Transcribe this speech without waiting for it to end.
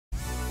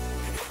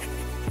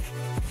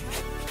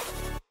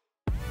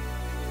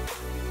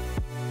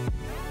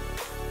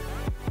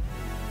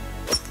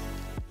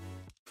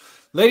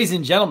Ladies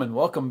and gentlemen,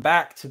 welcome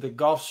back to the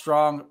Golf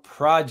Strong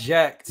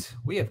Project.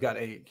 We have got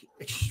a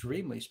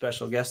extremely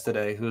special guest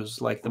today who's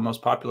like the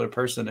most popular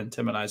person in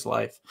Tim and I's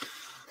life.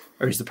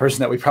 Or he's the person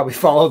that we probably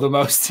follow the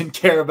most and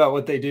care about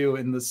what they do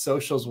in the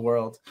socials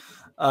world.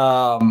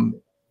 Alex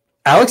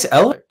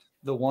Ehlert,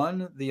 the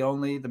one, the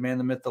only, the man,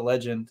 the myth, the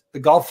legend, the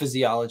golf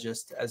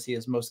physiologist, as he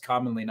is most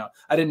commonly known.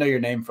 I didn't know your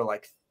name for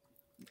like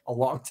a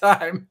long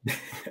time.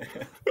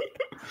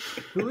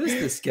 Who is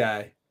this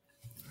guy?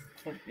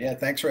 Yeah,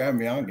 thanks for having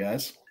me on,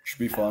 guys. Should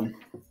be fun.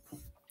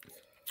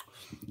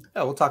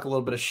 Yeah, we'll talk a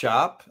little bit of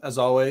shop. As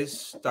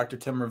always, Dr.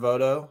 Tim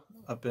Ravoto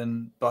up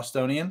in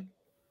Bostonian.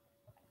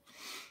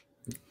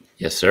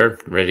 Yes, sir.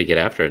 Ready to get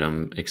after it.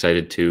 I'm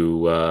excited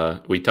to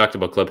we talked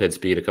about clubhead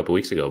speed a couple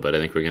weeks ago, but I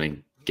think we're going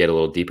to get a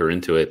little deeper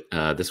into it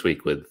this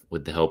week with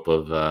the help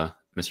of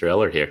Mr.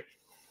 Ehlert here.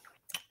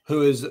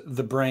 Who is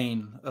the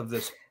brain of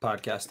this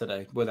podcast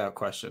today, without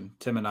question.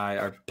 Tim and I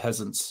are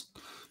peasants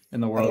in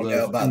the world. I don't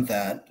know about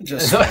that.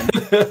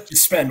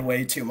 Just spend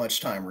way too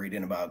much time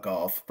reading about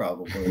golf,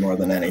 probably more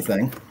than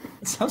anything.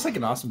 It sounds like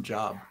an awesome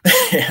job.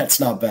 Yeah, it's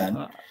not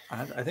bad.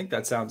 I think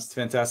that sounds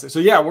fantastic. So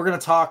yeah, we're going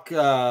to talk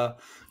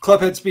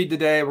clubhead speed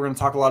today. We're going to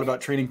talk a lot about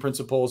training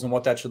principles and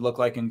what that should look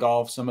like in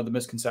golf, some of the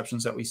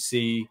misconceptions that we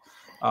see,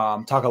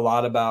 talk a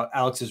lot about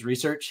Alex's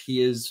research.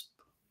 He is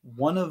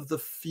one of the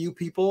few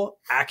people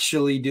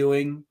actually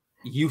doing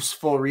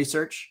useful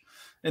research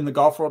in the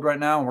golf world right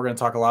now. And we're going to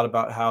talk a lot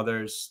about how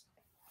there's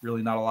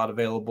really not a lot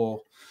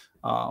available.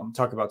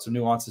 Talk about some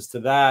nuances to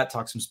that,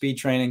 talk some speed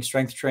training,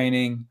 strength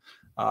training,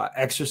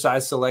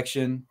 exercise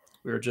selection.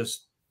 We were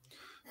just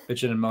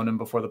bitching and moaning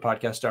before the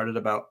podcast started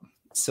about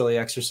silly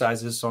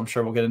exercises. So I'm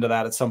sure we'll get into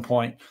that at some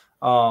point.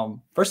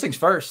 First things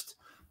first,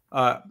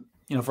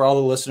 for all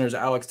the listeners,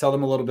 Alex, tell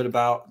them a little bit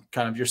about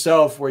kind of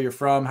yourself, where you're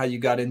from, how you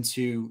got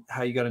into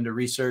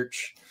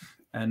research,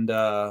 and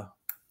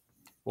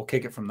we'll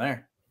kick it from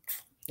there.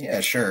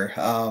 Yeah, sure.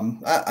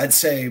 I'd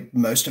say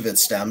most of it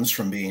stems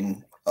from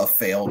being a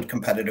failed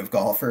competitive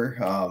golfer.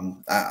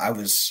 I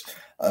was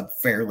a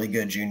fairly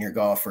good junior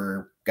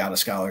golfer, got a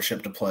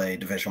scholarship to play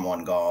Division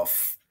I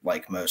golf,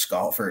 like most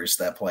golfers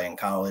that play in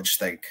college.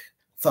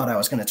 Thought I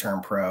was going to turn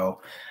pro.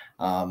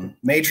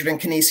 Majored in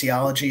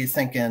kinesiology,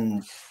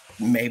 thinking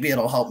maybe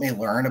it'll help me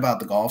learn about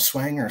the golf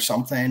swing or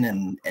something.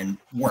 And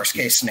worst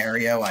case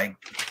scenario, I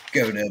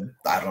go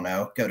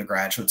to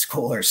graduate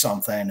school or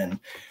something and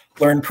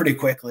learned pretty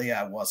quickly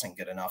I wasn't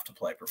good enough to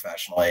play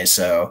professionally.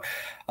 So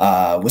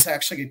was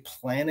actually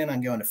planning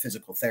on going to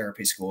physical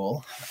therapy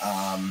school,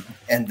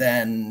 and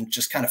then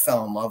just kind of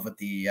fell in love with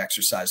the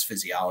exercise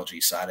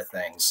physiology side of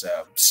things.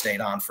 So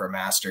stayed on for a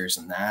master's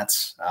in that.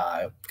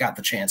 Got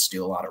the chance to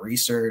do a lot of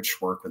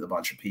research, work with a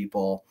bunch of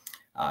people,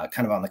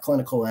 kind of on the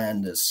clinical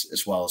end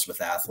as well as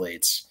with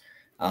athletes.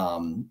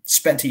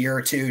 Spent a year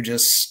or two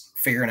just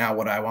figuring out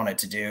what I wanted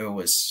to do.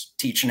 Was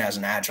teaching as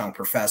an adjunct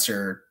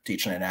professor,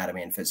 teaching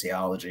anatomy and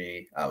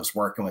physiology. I was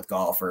working with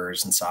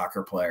golfers and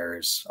soccer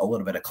players, a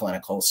little bit of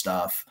clinical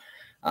stuff,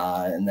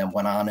 and then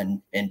went on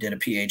and did a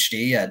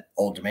PhD at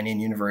Old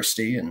Dominion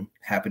University, and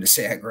happy to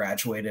say I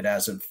graduated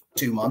as of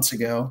 2 months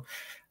ago.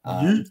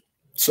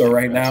 So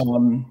right now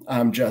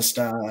I'm just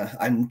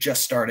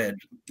started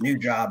new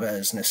job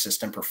as an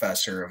assistant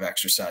professor of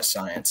exercise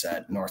science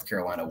at North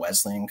Carolina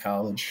Wesleyan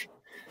College.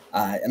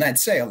 And I'd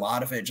say a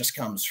lot of it just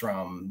comes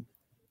from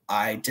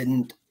I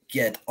didn't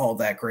get all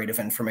that great of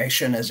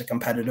information as a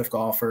competitive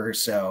golfer.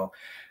 So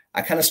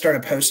I kind of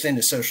started posting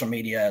to social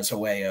media as a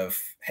way of,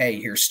 hey,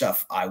 here's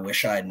stuff I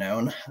wish I'd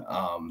known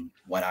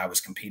when I was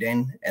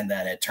competing. And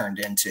then it turned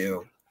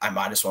into I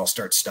might as well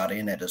start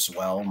studying it as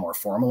well more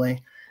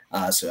formally.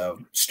 So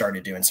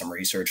started doing some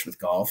research with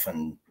golf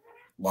and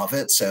love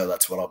it. So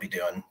that's what I'll be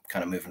doing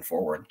kind of moving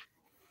forward.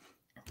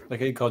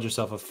 Like you called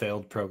yourself a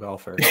failed pro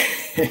golfer.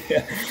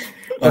 Yeah.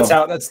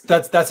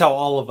 That's how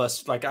all of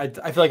us, like, I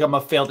feel like I'm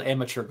a failed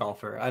amateur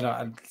golfer.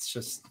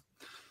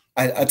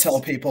 I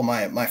tell people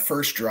my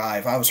first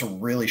drive, I was a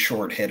really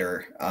short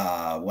hitter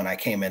when I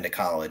came into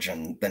college,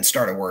 and then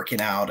started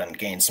working out and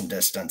gained some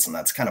distance. And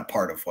that's kind of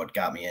part of what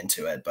got me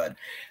into it. But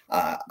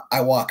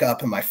I walk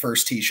up and my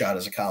first tee shot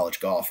as a college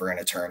golfer in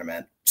a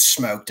tournament,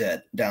 smoked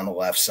it down the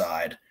left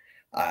side.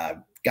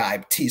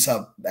 Guy tees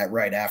up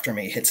right after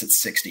me, hits it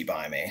 60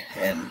 by me.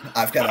 And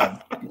I've got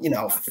a,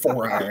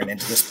 4-iron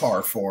into this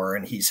par 4,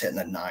 and he's hitting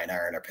a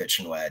 9-iron or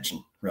pitching wedge,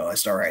 and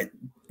realized, all right,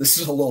 this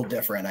is a little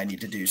different. I need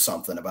to do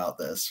something about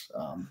this.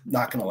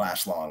 Not going to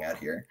last long out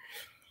here.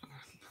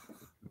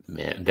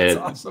 Man, That's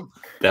awesome.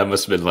 That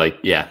must have been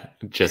like,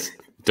 just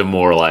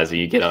demoralizing.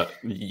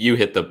 You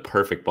hit the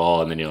perfect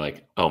ball, and then you're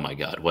like, oh my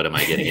God, what am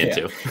I getting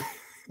into?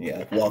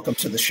 Yeah. Welcome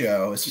to the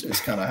show.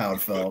 It's kind of how it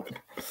felt.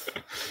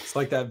 It's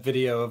like that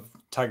video of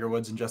Tiger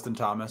Woods and Justin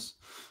Thomas,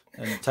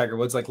 and Tiger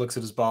Woods looks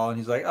at his ball and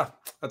he's like, oh,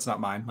 that's not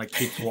mine.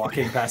 Keeps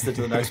walking past it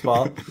to the next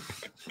ball.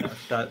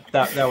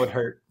 That would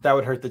hurt. That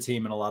would hurt the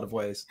team in a lot of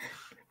ways.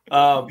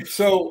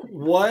 So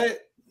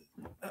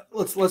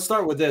let's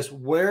start with this.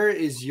 Where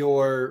is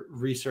your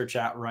research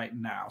at right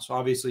now? So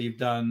obviously you've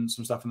done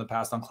some stuff in the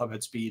past on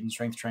clubhead speed and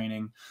strength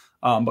training,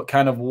 but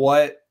kind of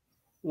what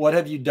what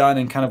have you done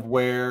and kind of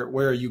where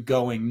are you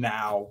going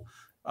now?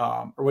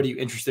 Or what are you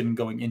interested in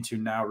going into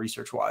now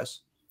research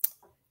wise?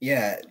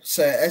 Yeah.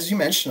 So as you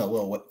mentioned a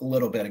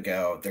little bit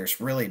ago,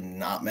 there's really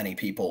not many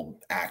people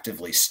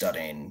actively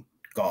studying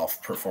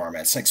golf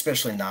performance,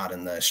 especially not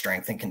in the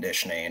strength and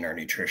conditioning or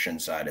nutrition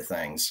side of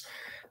things.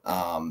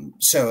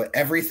 So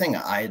everything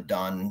I had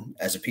done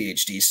as a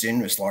PhD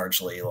student was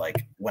largely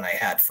like when I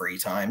had free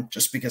time,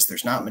 just because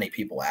there's not many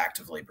people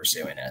actively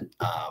pursuing it.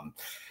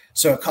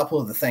 So a couple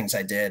of the things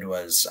I did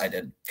was I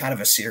did kind of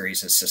a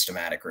series of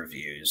systematic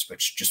reviews,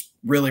 which just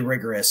really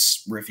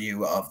rigorous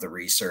review of the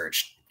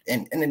research.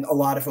 And a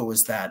lot of it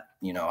was that,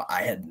 you know,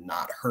 I had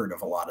not heard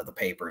of a lot of the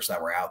papers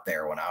that were out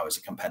there when I was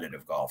a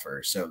competitive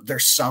golfer. So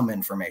there's some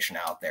information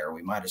out there.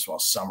 We might as well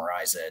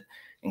summarize it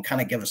and kind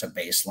of give us a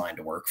baseline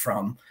to work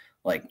from.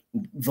 Like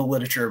the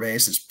literature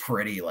base is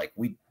pretty, like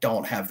we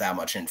don't have that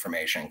much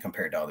information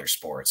compared to other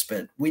sports,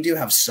 but we do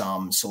have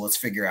some. So let's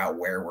figure out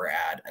where we're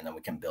at and then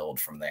we can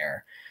build from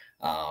there.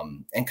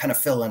 And kind of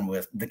fill in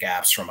with the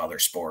gaps from other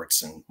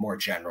sports and more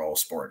general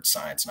sport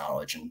science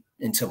knowledge and,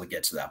 until we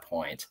get to that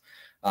point.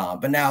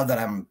 But now that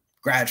I'm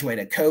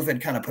graduated,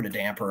 COVID kind of put a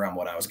damper on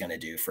what I was going to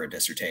do for a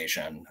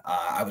dissertation.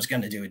 I was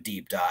going to do a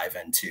deep dive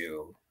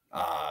into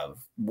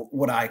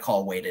what I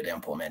call weighted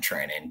implement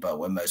training, but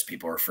what most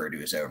people refer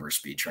to as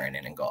overspeed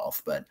training in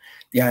golf. But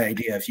the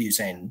idea of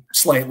using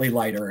slightly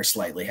lighter or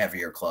slightly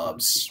heavier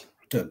clubs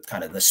to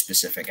kind of the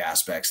specific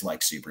aspects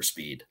like super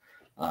speed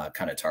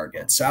kind of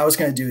targets. So I was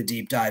going to do a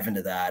deep dive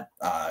into that.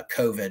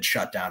 COVID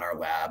shut down our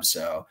lab.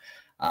 So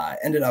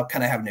ended up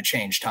kind of having to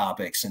change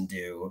topics and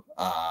do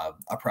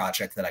a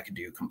project that I could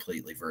do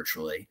completely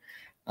virtually.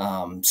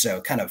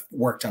 So kind of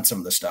worked on some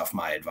of the stuff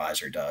my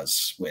advisor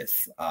does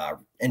with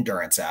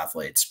endurance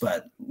athletes.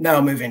 But now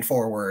moving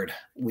forward,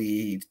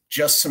 we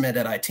just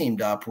submitted, I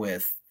teamed up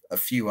with a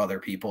few other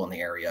people in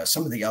the area,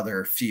 some of the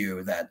other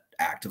few that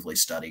actively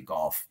study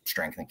golf,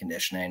 strength and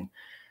conditioning.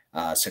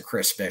 So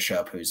Chris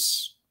Bishop,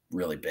 who's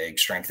really big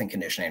strength and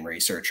conditioning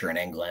researcher in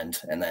England,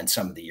 and then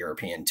some of the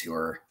European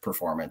Tour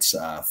performance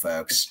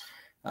folks.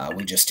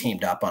 We just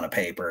teamed up on a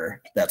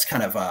paper that's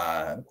kind of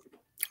a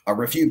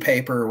review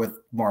paper with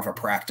more of a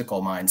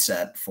practical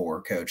mindset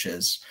for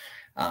coaches.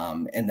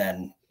 And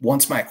then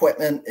once my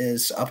equipment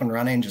is up and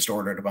running, just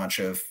ordered a bunch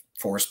of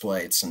force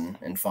plates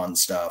and fun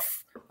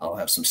stuff. I'll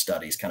have some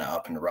studies kind of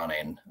up and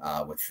running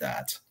with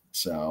that.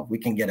 So we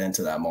can get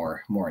into that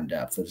more in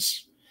depth,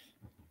 as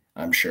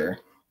I'm sure.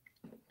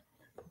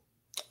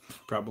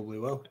 Probably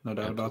will. No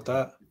doubt about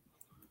that.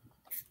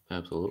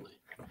 Absolutely.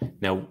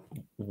 Now,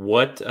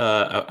 what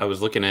I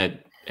was looking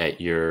at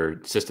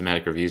your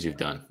systematic reviews you've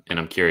done, and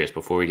I'm curious,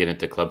 before we get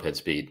into clubhead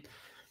speed,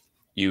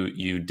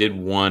 you did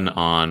one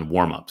on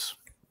warm-ups,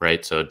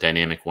 right? So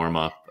dynamic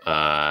warm-up.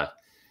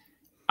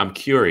 I'm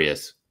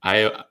curious.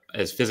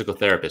 As physical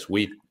therapists,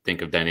 we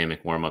think of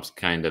dynamic warm-ups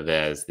kind of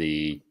as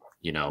the,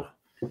 you know,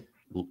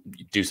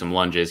 do some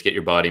lunges, get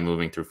your body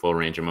moving through full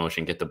range of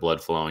motion, get the blood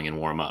flowing and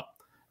warm up.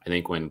 I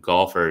think when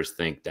golfers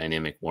think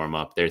dynamic warm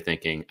up, they're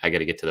thinking, I got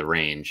to get to the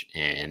range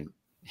and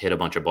hit a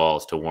bunch of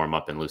balls to warm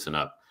up and loosen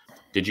up.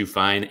 Did you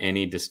find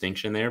any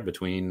distinction there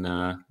between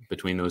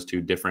those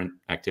two different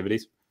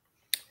activities?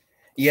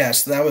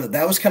 Yes, that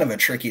was kind of a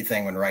tricky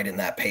thing when writing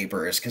that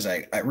paper, is because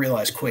I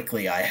realized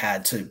quickly I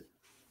had to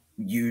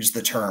use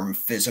the term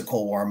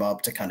physical warm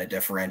up to kind of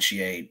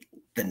differentiate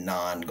the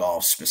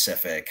non-golf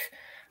specific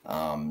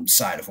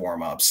side of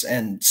warm-ups.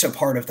 And so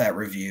part of that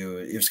review,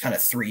 it was kind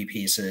of three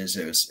pieces.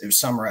 It was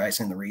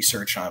summarizing the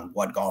research on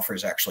what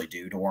golfers actually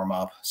do to warm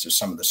up. So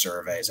some of the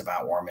surveys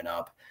about warming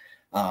up.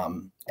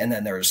 And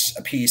then there's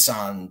a piece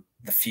on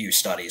the few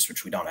studies,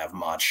 which we don't have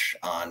much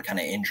on, kind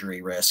of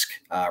injury risk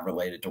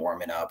related to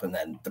warming up. And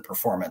then the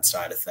performance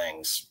side of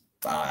things,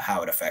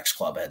 how it affects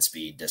club head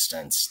speed,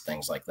 distance,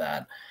 things like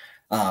that.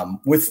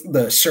 With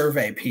the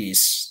survey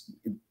piece,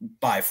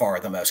 by far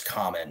the most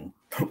common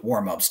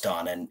warm-ups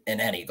done, and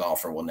any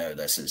golfer will know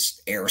this,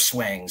 is air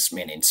swings,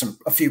 meaning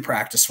a few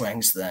practice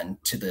swings, then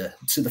to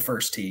the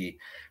first tee,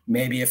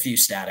 maybe a few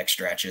static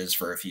stretches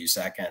for a few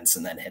seconds,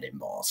 and then hitting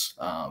balls.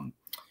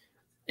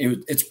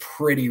 It's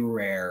pretty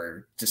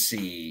rare to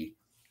see,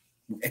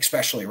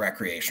 especially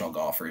recreational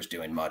golfers,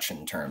 doing much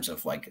in terms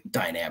of like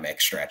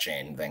dynamic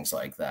stretching, things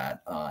like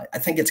that. I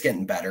think it's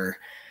getting better,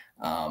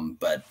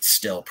 but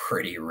still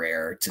pretty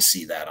rare to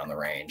see that on the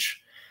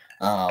range.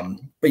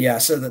 But yeah,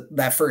 so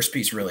that first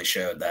piece really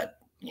showed that,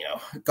 you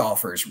know,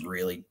 golfers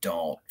really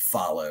don't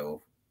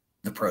follow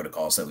the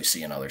protocols that we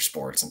see in other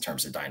sports in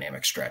terms of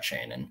dynamic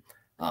stretching. And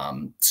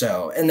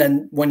and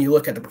then when you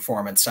look at the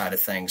performance side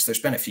of things, there's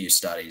been a few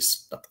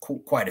studies,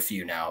 quite a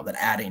few now, that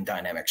adding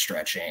dynamic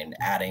stretching,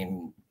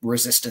 adding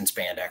resistance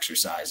band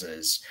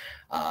exercises,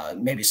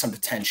 maybe some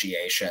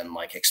potentiation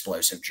like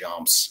explosive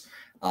jumps,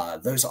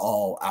 those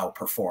all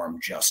outperform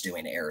just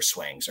doing air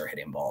swings or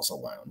hitting balls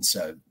alone.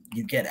 So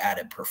you get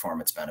added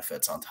performance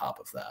benefits on top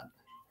of that.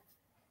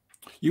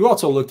 You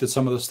also looked at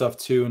some of the stuff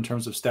too, in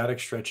terms of static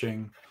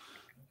stretching,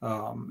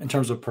 in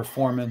terms of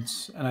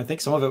performance. And I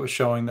think some of it was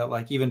showing that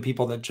like even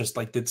people that just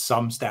like did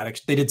some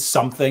statics, they did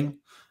something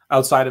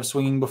outside of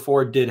swinging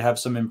before did have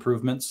some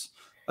improvements,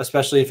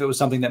 especially if it was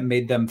something that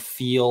made them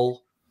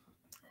feel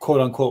quote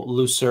unquote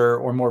looser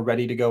or more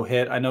ready to go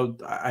hit. I know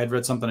I had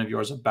read something of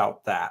yours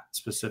about that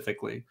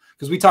specifically,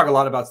 because we talk a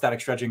lot about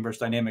static stretching versus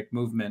dynamic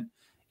movement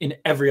in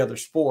every other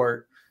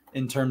sport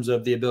in terms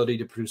of the ability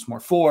to produce more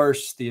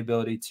force, the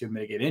ability to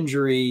mitigate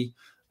injury,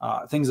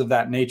 things of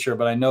that nature.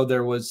 But I know it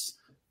was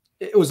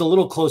a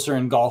little closer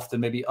in golf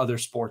than maybe other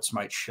sports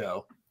might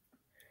show.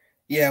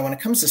 Yeah, when it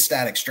comes to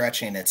static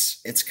stretching,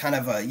 it's kind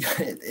of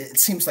it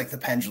seems like the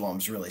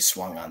pendulum's really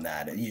swung on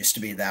that. It used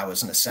to be that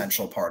was an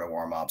essential part of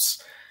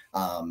warm-ups.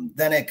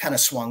 Then it kind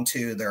of swung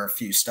to, there are a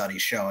few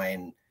studies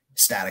showing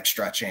static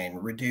stretching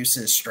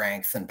reduces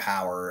strength and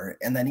power.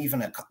 And then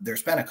even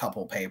there's been a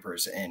couple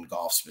papers in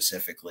golf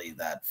specifically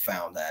that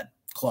found that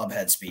club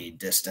head speed,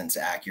 distance,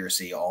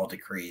 accuracy all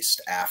decreased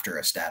after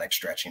a static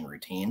stretching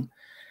routine.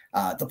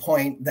 The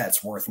point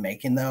that's worth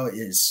making, though,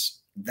 is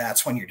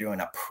that's when you're doing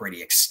a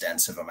pretty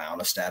extensive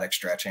amount of static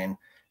stretching.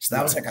 So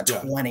that was like a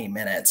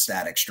 20-minute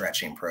static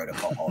stretching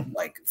protocol,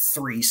 like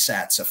 3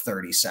 sets of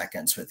 30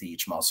 seconds with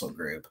each muscle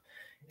group.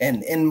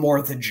 And in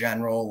more the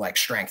general like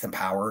strength and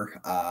power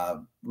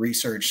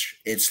research,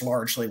 it's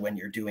largely when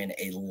you're doing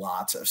a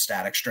lot of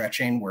static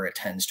stretching where it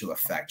tends to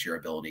affect your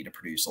ability to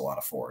produce a lot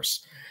of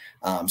force.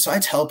 So I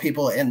tell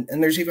people, and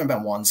there's even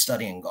been one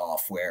study in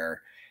golf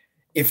where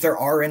if there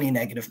are any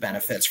negative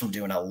benefits from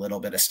doing a little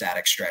bit of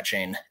static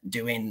stretching,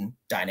 doing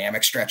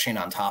dynamic stretching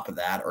on top of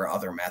that or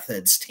other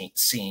methods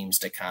seems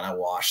to kind of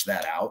wash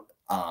that out.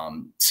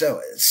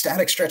 So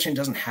static stretching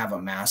doesn't have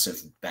a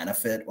massive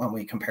benefit when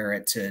we compare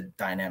it to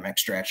dynamic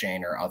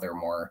stretching or other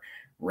more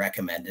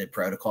recommended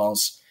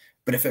protocols.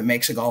 But if it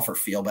makes a golfer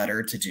feel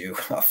better to do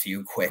a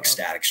few quick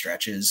static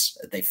stretches,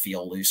 they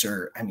feel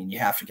looser. I mean, you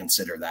have to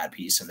consider that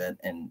piece of it,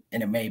 and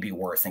it may be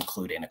worth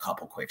including a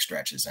couple quick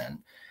stretches in.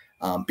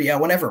 But yeah,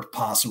 whenever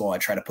possible, I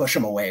try to push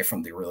them away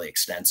from the really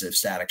extensive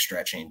static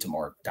stretching to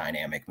more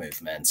dynamic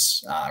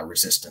movements,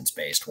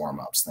 resistance-based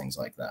warm-ups, things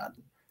like that.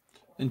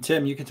 And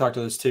Tim, you can talk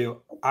to this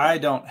too. I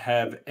don't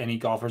have any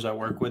golfers I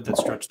work with that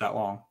stretch that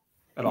long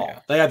at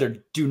all. They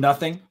either do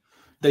nothing,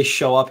 they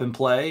show up and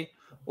play,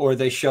 or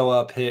they show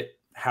up, hit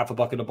half a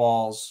bucket of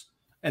balls,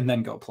 and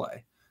then go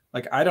play.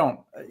 Like I don't,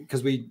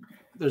 because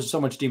there's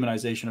so much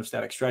demonization of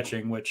static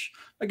stretching, which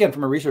again,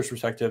 from a research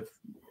perspective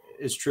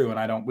is true.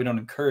 And we don't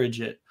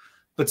encourage it,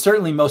 but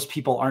certainly most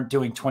people aren't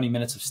doing 20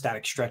 minutes of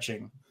static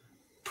stretching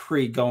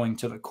pre going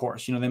to the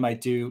course. You know, they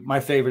might do, my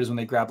favorite is when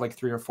they grab like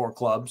 3 or 4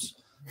 clubs,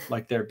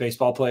 like they're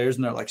baseball players,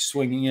 and they're like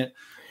swinging it.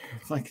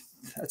 It's like,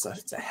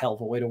 it's a hell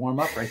of a way to warm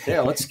up right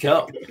there. Let's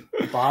go.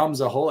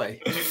 Bombs ahoy.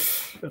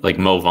 Like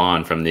Mo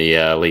Vaughn from the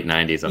late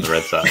 90s on the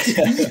Red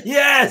Sox.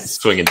 Yes.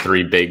 Swinging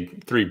three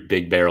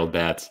big barreled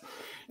bats.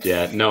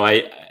 Yeah, no,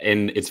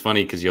 and it's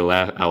funny because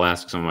I'll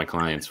ask some of my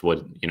clients,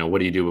 what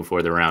do you do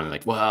before the round? And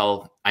like,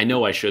 well, I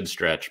know I should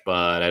stretch,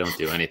 but I don't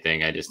do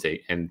anything. I just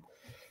take, and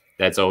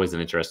that's always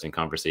an interesting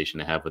conversation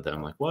to have with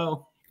them. Like,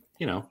 well,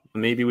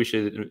 maybe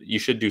you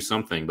should do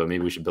something, but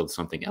maybe we should build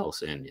something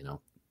else in,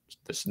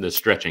 the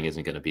stretching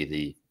isn't going to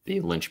be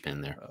the linchpin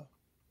there.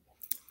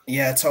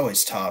 Yeah, it's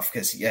always tough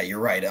because, yeah, you're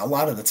right. A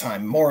lot of the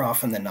time, more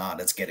often than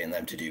not, it's getting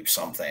them to do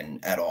something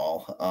at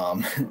all.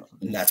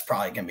 And that's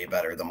probably going to be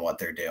better than what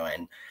they're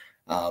doing.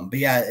 But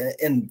yeah,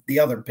 and the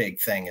other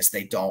big thing is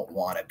they don't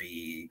want to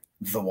be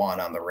the one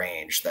on the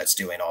range that's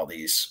doing all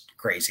these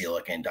crazy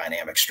looking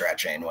dynamic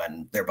stretching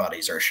when their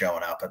buddies are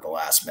showing up at the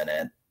last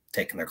minute,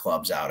 taking their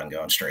clubs out and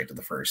going straight to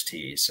the first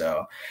tee.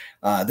 So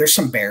there's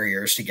some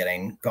barriers to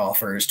getting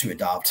golfers to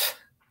adopt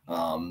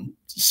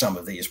some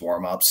of these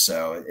warm-ups.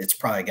 So it's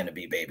probably going to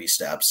be baby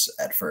steps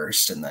at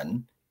first, and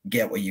then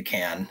get what you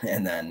can,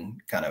 and then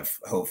kind of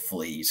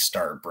hopefully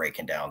start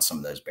breaking down some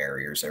of those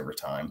barriers over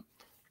time.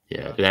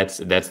 Yeah, that's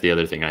the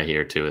other thing I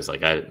hear too, is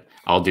like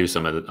I'll do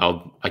some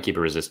of I keep a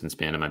resistance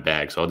band in my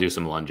bag, so I'll do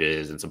some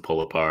lunges and some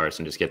pull aparts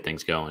and just get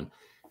things going.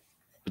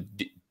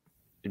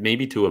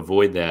 Maybe to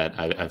avoid that,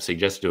 I've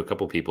suggested to a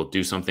couple people,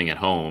 do something at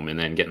home and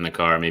then get in the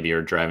car. Maybe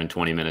you're driving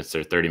 20 minutes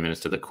or 30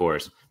 minutes to the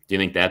course. Do you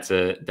think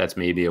that's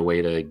maybe a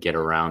way to get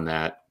around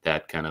that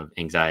kind of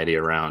anxiety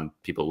around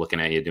people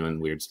looking at you doing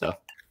weird stuff?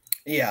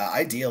 Yeah,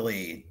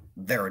 ideally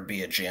there would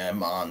be a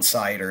gym on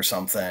site or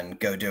something.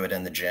 Go do it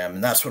in the gym,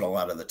 and that's what a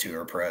lot of the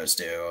tour pros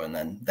do. And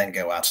then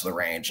go out to the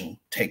range and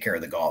take care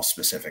of the golf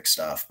specific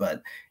stuff.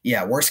 But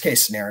yeah, worst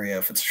case scenario,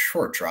 if it's a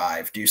short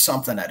drive, do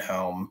something at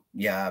home.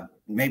 Yeah,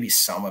 maybe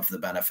some of the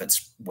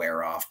benefits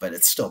wear off, but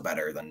it's still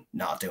better than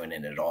not doing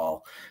it at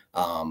all.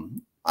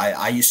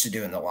 I used to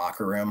do in the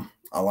locker room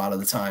a lot of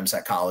the times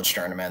at college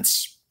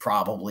tournaments,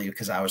 probably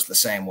because I was the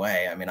same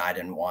way. I mean, I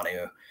didn't want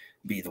to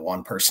be the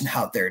one person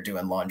out there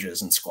doing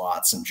lunges and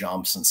squats and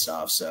jumps and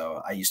stuff.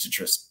 So I used to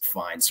just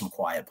find some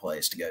quiet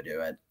place to go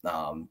do it.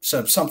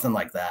 So something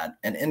like that.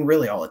 And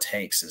really all it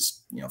takes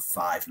is,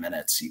 5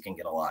 minutes, you can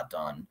get a lot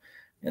done,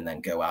 and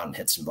then go out and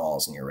hit some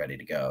balls and you're ready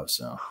to go.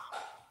 So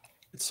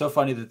it's so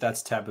funny that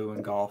that's taboo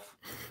in golf.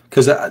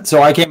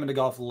 So I came into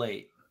golf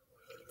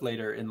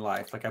later in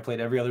life. Like I played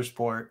every other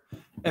sport.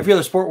 Every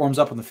other sport warms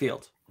up on the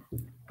field.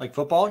 Like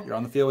football, you're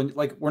on the field and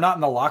like we're not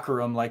in the locker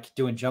room like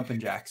doing jumping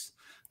jacks.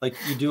 Like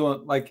you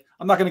do, like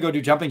I'm not going to go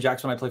do jumping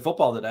jacks when I play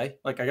football today.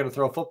 Like I got to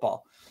throw a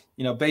football.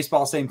 You know,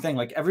 baseball, same thing.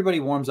 Like everybody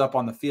warms up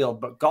on the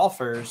field, but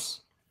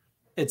golfers,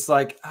 it's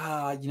like,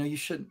 you know, you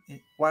shouldn't.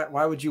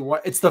 Why would you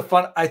want? It's the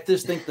fun. I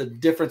just think the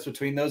difference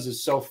between those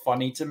is so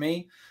funny to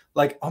me.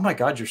 Like, oh my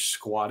God, you're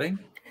squatting.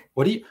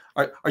 What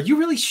are you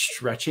really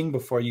stretching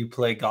before you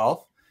play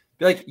golf?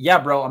 Be like, yeah,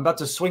 bro, I'm about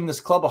to swing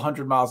this club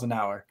 100 miles an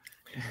hour.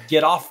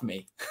 Get off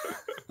me.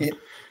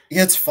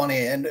 It's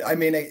funny. And I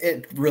mean,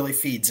 it really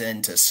feeds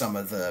into some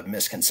of the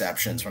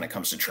misconceptions when it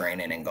comes to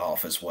training in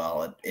golf as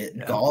well.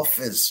 Golf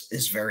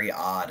is very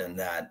odd in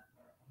that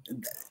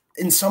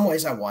in some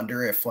ways I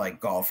wonder if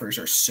like golfers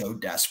are so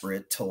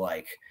desperate to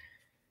like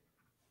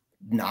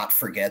not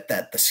forget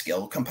that the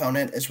skill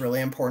component is really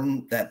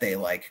important that they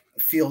like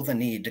feel the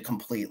need to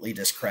completely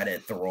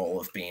discredit the role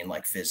of being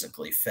like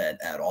physically fit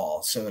at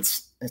all. So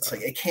it's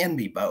like it can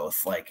be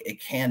both. Like it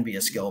can be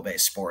a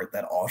skill-based sport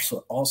that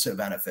also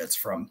benefits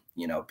from,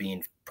 you know,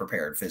 being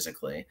prepared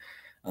physically.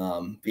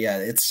 Yeah,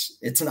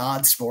 it's an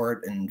odd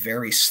sport and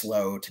very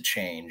slow to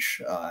change,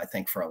 I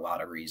think, for a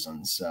lot of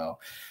reasons. So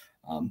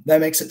that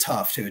makes it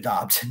tough to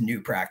adopt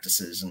new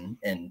practices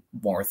and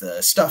more of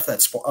the stuff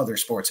that other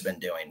sports have been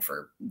doing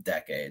for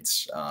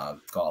decades.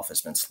 Golf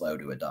has been slow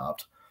to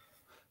adopt.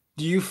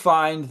 Do you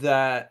find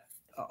that,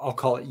 I'll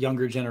call it,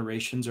 younger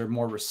generations are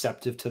more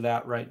receptive to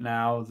that right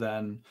now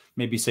than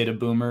maybe say to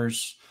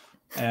boomers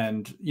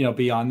and, you know,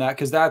 beyond that?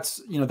 Because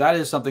that's, you know, that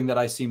is something that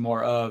I see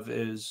more of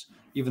is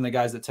even the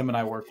guys that Tim and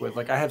I work with.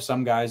 Like I have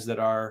some guys that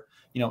are,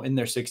 you know, in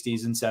their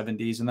 60s and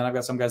 70s, and then I've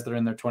got some guys that are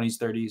in their 20s,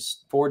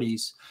 30s,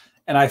 40s.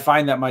 And I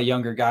find that my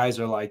younger guys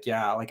are like,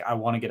 yeah, like I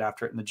want to get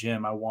after it in the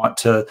gym. I want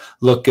to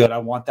look good. I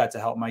want that to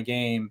help my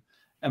game.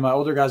 And my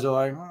older guys are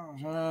like,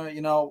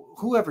 you know,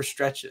 whoever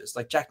stretches,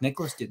 like Jack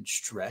Nicklaus didn't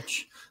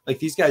stretch. Like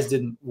these guys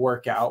didn't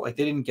work out. Like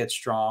they didn't get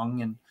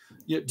strong. And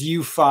do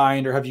you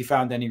find, or have you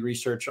found any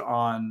research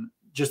on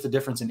just the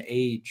difference in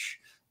age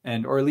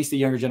and, or at least the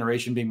younger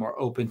generation being more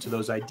open to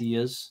those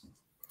ideas?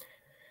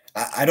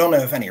 I don't know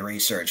if any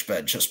research,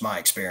 but just my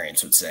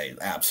experience would say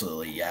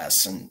absolutely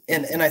yes. And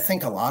I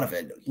think a lot of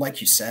it, like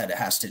you said, it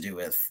has to do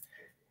with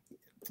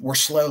we're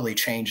slowly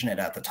changing it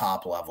at the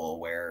top level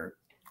where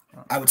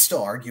I would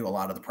still argue a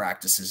lot of the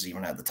practices,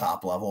 even at the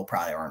top level,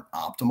 probably aren't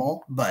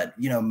optimal. But,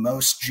 you know,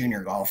 most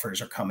junior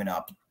golfers are coming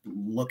up,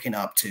 looking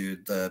up to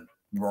the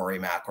Rory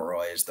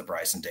McIlroys, the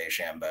Bryson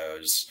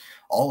DeChambeaus.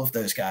 All of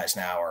those guys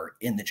now are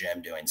in the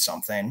gym doing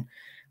something.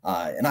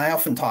 And I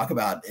often talk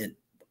about it.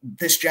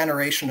 This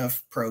generation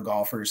of pro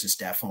golfers is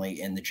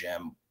definitely in the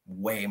gym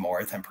way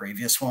more than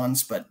previous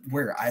ones. But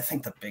where I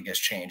think the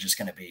biggest change is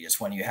going to be is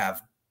when you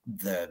have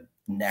the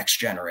next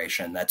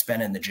generation that's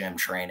been in the gym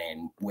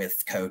training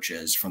with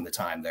coaches from the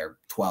time they're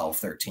 12,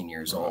 13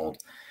 years old.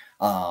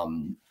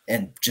 And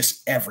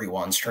just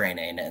everyone's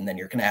training. And then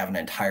you're going to have an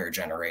entire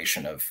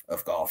generation of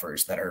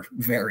golfers that are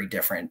very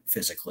different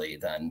physically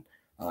than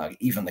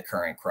even the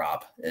current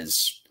crop,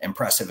 as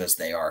impressive as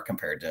they are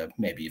compared to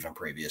maybe even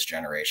previous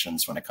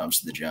generations when it comes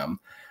to the gym.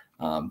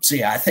 So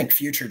yeah, I think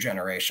future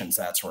generations,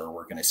 that's where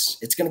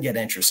it's going to get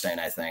interesting,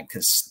 I think,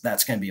 because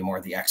that's going to be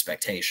more the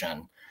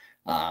expectation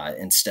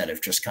instead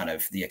of just kind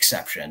of the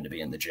exception to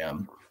be in the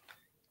gym.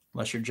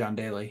 Unless you're John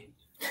Daly.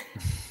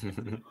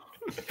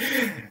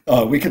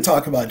 We could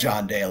talk about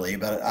John Daly,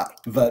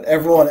 but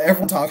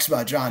everyone talks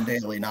about John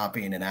Daly not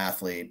being an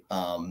athlete.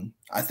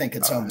 I think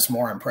it's almost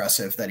more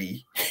impressive that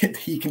he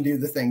can do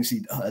the things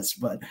he does.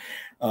 But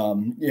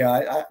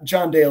yeah,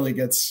 John Daly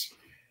gets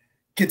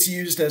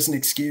used as an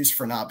excuse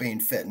for not being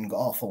fit in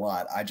golf a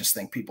lot. I just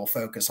think people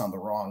focus on the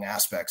wrong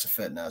aspects of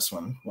fitness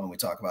when we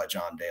talk about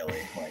John Daly.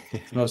 Like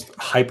the most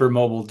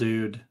hypermobile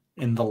dude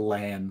in the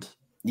land.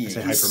 I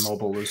say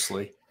hypermobile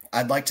loosely.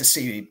 I'd like to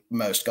see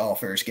most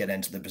golfers get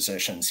into the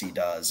positions he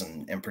does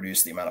and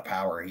produce the amount of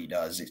power he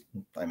does.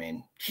 I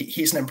mean,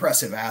 he's an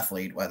impressive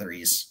athlete. Whether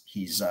he's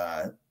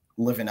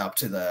living up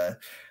to the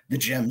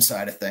gym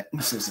side of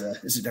things is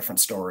a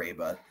different story.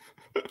 But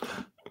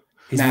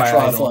his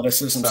natural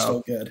athleticism is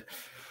still good.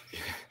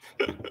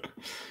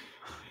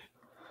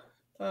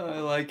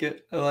 I like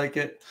it. I like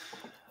it.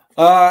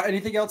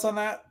 Anything else on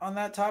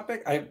that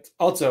topic?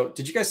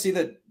 Did you guys see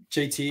that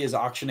JT is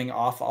auctioning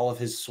off all of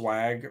his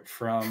swag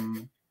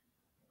from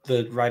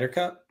the Ryder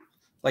Cup?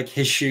 Like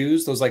his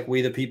shoes, those like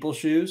We the People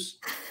shoes,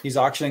 he's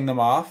auctioning them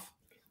off.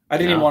 I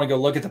didn't even want to go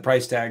look at the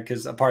price tag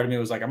because a part of me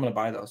was like, I'm going to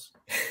buy those.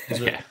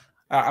 Yeah.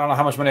 I don't know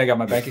how much money I got in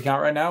my bank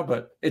account right now,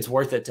 but it's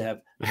worth it to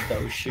have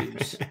those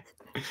shoes.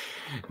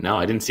 No,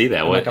 I didn't see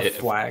that. What, like a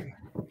flag.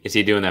 Is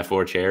he doing that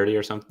for charity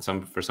or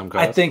something for some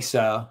cause? I think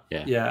so.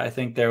 Yeah. I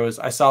think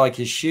I saw like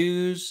his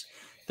shoes.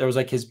 There was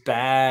like his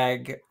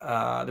bag.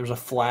 There was a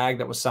flag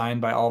that was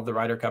signed by all of the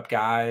Ryder Cup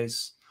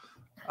guys.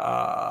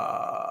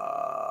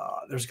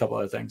 There's a couple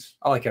other things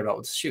all I care about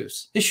with his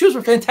shoes. His shoes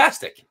were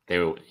fantastic. They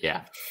were,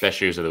 best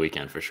shoes of the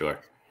weekend for sure.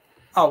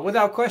 Oh,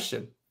 without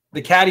question.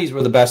 The caddies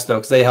were the best though,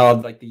 because they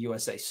held like the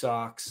USA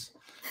socks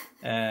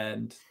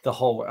and the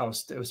whole.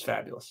 It was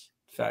fabulous,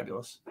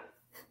 fabulous.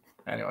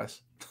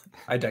 Anyways,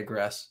 I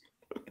digress.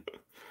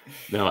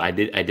 No, I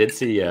did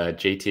see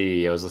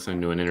JT. I was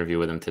listening to an interview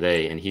with him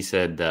today, and he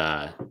said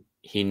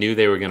he knew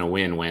they were going to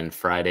win when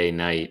Friday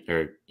night,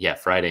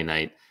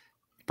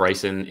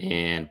 Bryson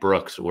and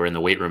Brooks were in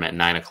the weight room at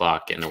 9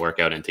 o'clock getting the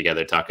workout in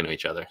together, talking to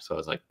each other. So I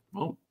was like,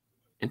 oh,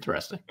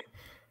 interesting.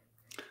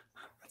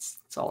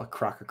 It's all a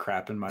crock of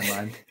crap in my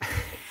mind.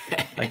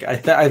 Like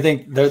I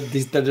think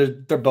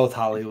they're both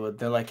Hollywood.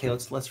 They're like, hey,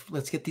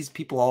 let's get these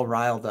people all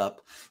riled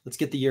up. Let's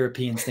get the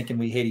Europeans thinking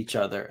we hate each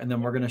other, and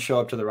then we're gonna show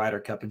up to the Ryder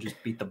Cup and just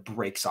beat the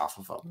brakes off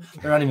of them.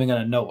 They're not even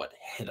gonna know what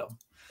hit them.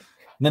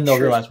 And then they'll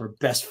realize we're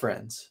best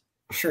friends.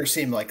 Sure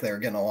seemed like they were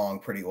getting along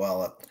pretty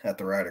well at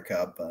the Ryder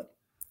Cup, but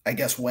I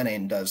guess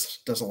winning does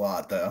a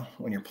lot though.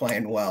 When you're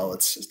playing well,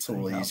 it's a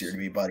little easier to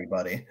be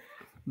buddy.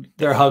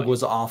 Their hug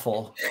was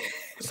awful.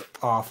 It's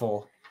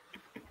awful.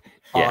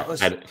 Yeah,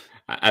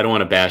 I don't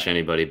want to bash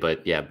anybody,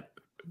 but yeah,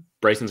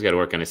 Bryson's got to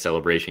work on his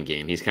celebration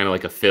game. He's kind of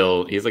like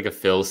he's like a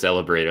Phil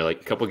celebrator.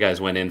 Like a couple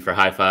guys went in for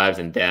high fives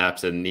and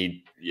daps, and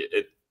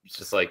it's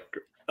just like,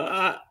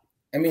 I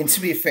mean, to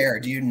be fair,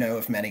 do you know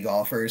of many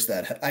golfers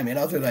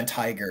other than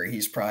Tiger,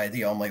 he's probably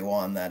the only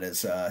one that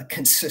is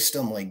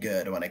consistently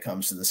good when it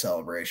comes to the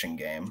celebration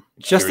game.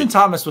 Justin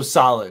Thomas was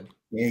solid.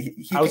 Yeah,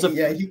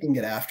 he can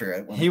get after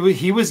it.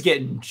 He was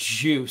getting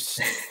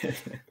juiced.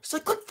 It's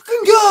like, let's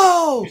fucking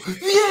go.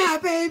 Yeah,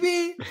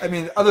 baby. I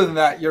mean, other than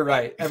that, you're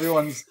right.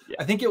 Everyone's,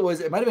 I think it might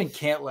have been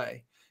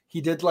Cantlay.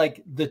 He did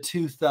like the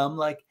 2 thumb,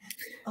 like,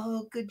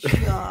 oh, good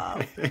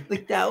job.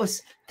 Like that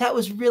was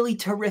really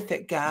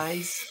terrific,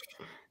 guys.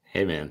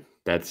 Hey man,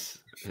 that's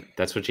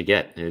what you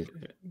get.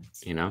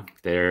 You know,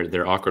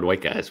 they're awkward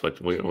white guys.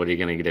 What are you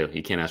gonna do?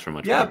 You can't ask for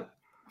much. Yeah. More.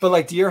 But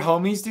like, do your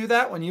homies do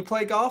that when you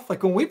play golf?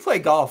 Like when we play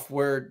golf,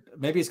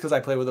 maybe it's because I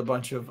play with a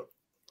bunch of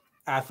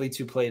athletes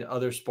who played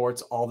other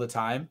sports all the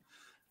time.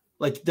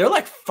 Like they're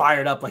like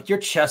fired up, like you're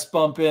chest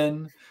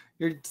bumping.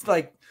 You're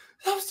like,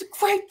 that was a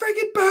great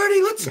freaking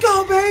birdie. Let's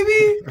go,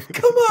 baby.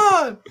 Come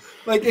on.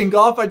 Like in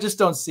golf, I just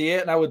don't see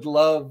it. And I would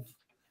love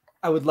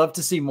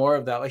to see more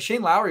of that. Like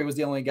Shane Lowry was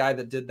the only guy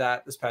that did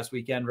that this past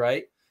weekend,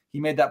 right? He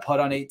made that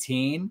putt on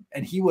 18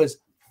 and he was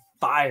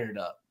fired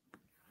up.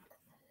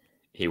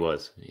 He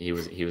was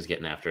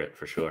getting after it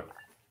for sure.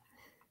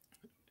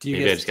 Do you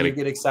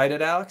get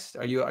excited, Alex?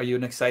 Are you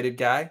an excited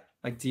guy?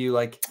 Like, do you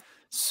like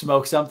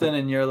smoke something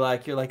and you're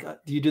like, do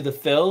you do the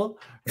fill?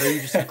 Or are you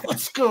just like,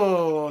 let's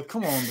go.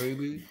 Come on,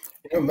 baby.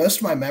 Most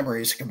of my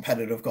memories of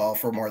competitive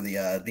golf were more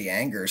the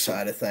anger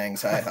side of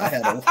things. I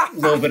had a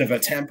little bit of a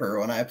temper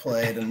when I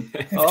played and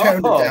I've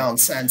toned it down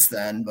since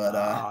then, but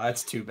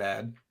that's too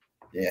bad.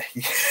 Yeah.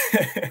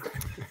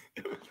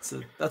 So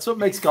that's what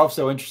makes golf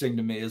so interesting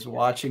to me is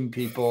watching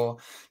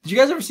people. Did you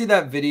guys ever see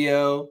that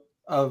video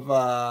of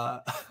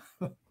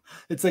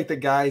it's like the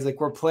guys like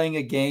we're playing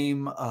a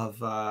game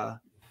of I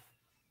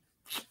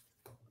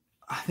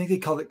think they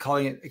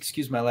calling it,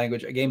 excuse my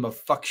language, a game of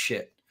fuck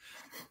shit.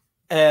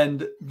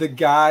 And the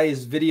guy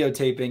is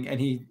videotaping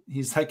and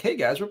he's like, hey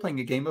guys, we're playing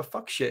a game of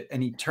fuck shit.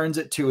 And he turns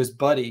it to his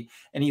buddy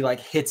and he like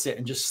hits it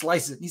and just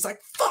slices it. And he's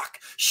like, fuck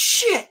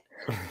shit.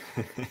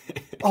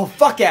 Oh,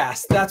 fuck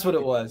ass. That's what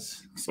it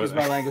was. Excuse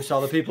my language.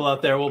 All the people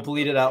out there will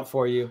bleed it out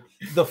for you.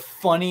 The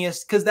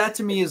funniest, because that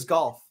to me is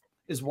golf,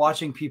 is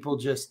watching people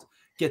just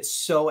get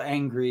so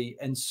angry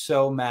and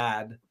so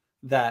mad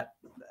that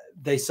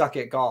they suck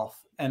at golf.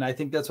 And I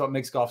think that's what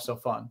makes golf so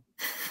fun.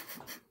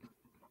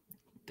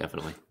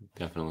 Definitely.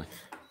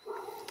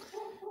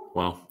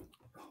 Well,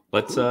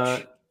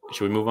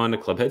 should we move on to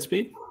clubhead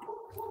speed?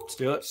 Let's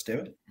do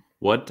it.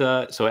 What?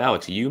 So,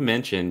 Alex, you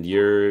mentioned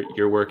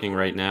you're working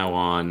right now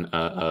on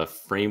a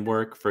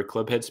framework for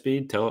clubhead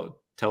speed. Tell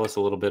us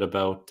a little bit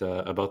about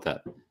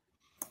that.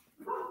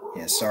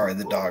 Yeah, sorry,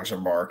 the dogs are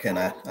barking.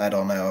 I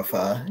don't know if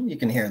you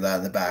can hear that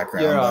in the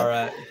background. You're all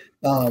right.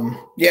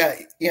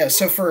 Yeah.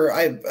 So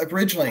I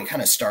originally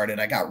kind of started.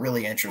 I got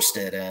really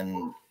interested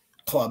in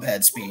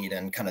clubhead speed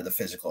and kind of the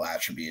physical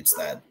attributes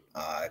that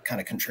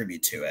kind of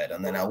contribute to it,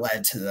 and then I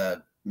led to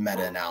the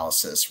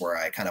meta-analysis where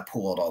I kind of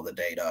pooled all the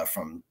data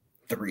from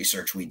the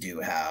research we do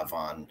have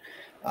on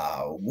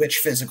which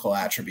physical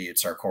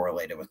attributes are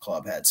correlated with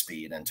clubhead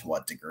speed and to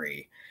what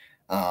degree.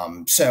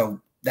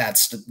 So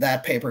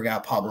that paper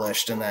got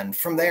published. And then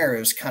from there, it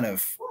was kind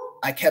of,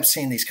 I kept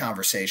seeing these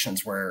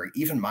conversations where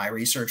even my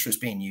research was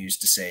being used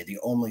to say the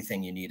only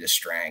thing you need is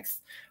strength,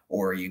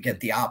 or you get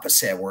the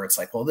opposite where it's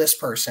like, well, this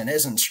person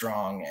isn't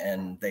strong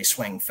and they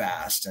swing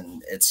fast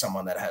and it's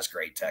someone that has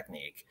great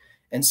technique.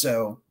 And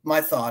so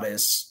my thought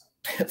is,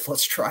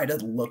 let's try to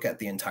look at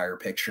the entire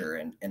picture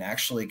and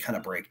actually kind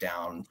of break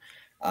down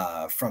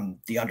from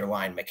the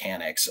underlying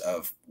mechanics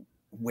of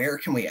where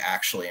can we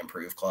actually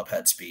improve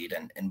clubhead speed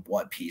and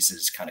what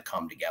pieces kind of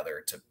come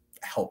together to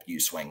help you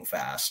swing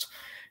fast.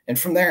 And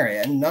from there,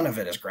 and none of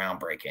it is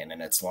groundbreaking,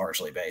 and it's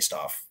largely based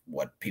off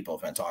what people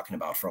have been talking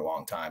about for a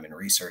long time and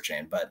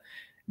researching. But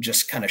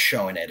just kind of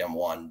showing it in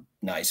one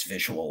nice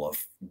visual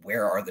of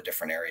where are the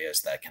different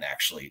areas that can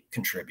actually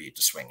contribute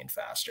to swinging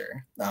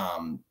faster.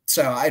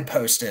 So I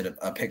posted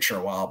a picture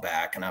a while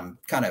back, and I'm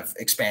kind of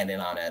expanding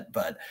on it,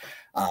 but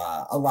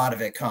a lot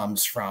of it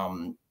comes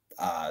from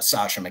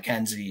Sasha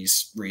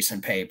McKenzie's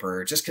recent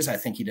paper, just because I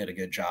think he did a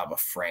good job of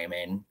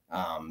framing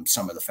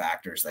some of the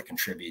factors that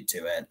contribute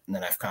to it. And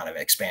then I've kind of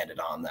expanded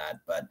on that,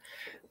 but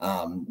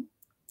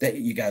that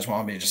you guys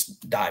want me to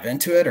just dive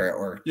into it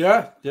or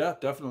yeah,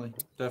 definitely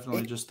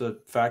just the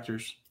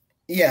factors.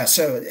 Yeah,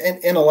 so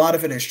and a lot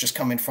of it is just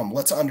coming from,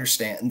 let's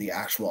understand the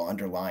actual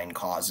underlying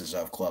causes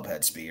of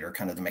clubhead speed, or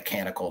kind of the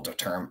mechanical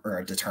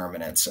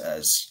determinants,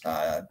 as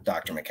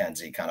Dr.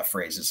 McKenzie kind of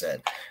phrases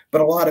it.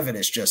 But a lot of it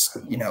is just,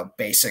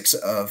 basics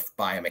of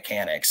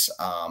biomechanics.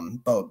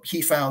 But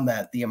he found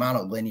that the amount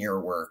of linear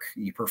work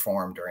you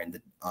performed during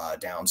the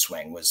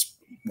downswing was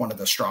one of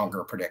the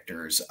stronger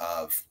predictors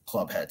of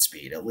clubhead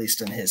speed, at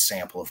least in his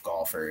sample of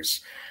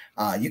golfers.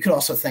 You could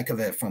also think of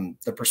it from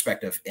the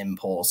perspective of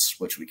impulse,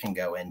 which we can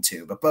go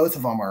into, but both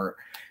of them are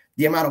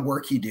the amount of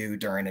work you do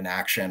during an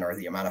action or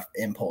the amount of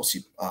impulse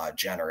you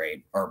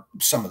generate are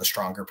some of the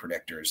stronger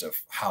predictors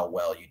of how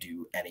well you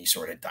do any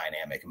sort of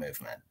dynamic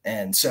movement.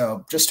 And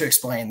so just to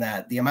explain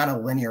that, the amount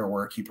of linear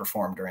work you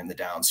perform during the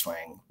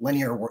downswing,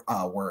 linear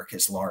work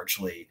is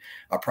largely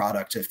a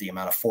product of the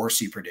amount of force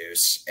you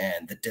produce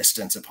and the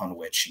distance upon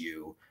which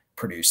you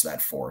produce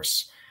that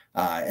force.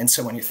 And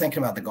so when you're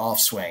thinking about the golf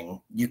swing,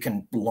 you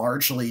can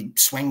largely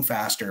swing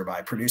faster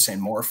by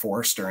producing more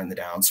force during the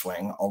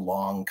downswing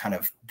along kind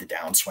of the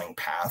downswing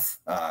path.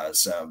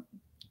 So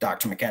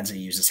Dr. McKenzie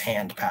uses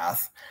hand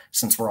path,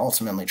 since we're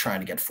ultimately trying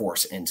to get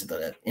force into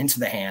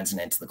the hands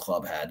and into the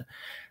club head.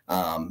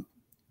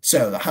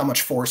 So how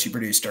much force you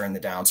produce during the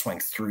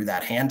downswing through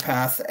that hand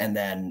path, and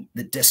then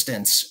the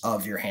distance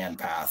of your hand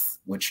path,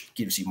 which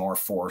gives you more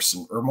force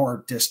or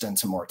more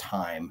distance and more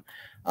time.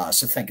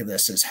 So think of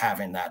this as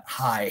having that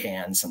high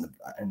hands in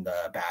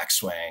the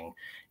backswing,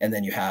 and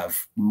then you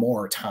have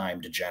more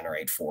time to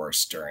generate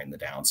force during the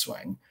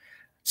downswing.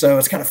 So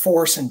it's kind of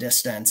force and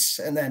distance.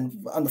 And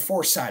then on the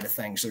force side of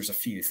things, there's a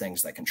few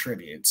things that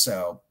contribute.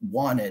 So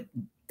one,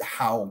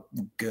 how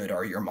good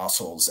are your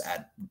muscles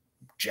at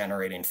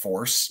generating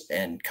force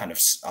and kind of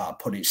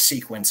putting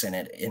sequence in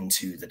it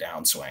into the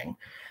downswing.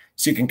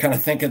 So you can kind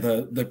of think of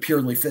the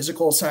purely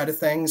physical side of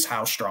things.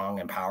 How strong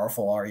and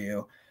powerful are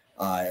you?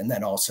 And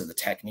then also the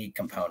technique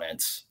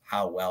components.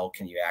 How well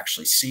can you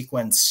actually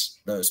sequence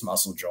those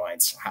muscles and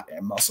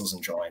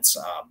joints?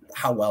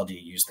 How well do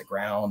you use the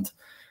ground?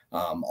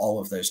 All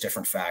of those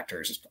different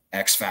factors,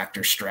 X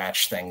factor,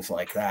 stretch, things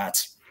like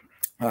that.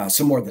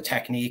 So more the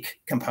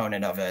technique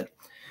component of it.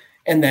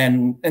 And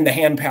then in the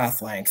hand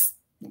path length,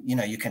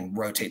 you can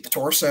rotate the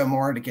torso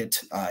more to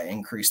get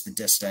increase the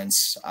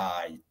distance.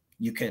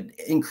 You could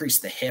increase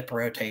the hip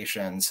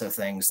rotation, so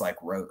things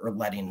like or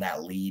letting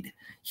that lead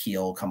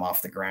heel come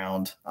off the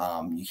ground.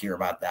 You hear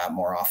about that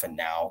more often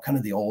now, kind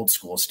of the old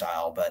school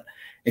style. But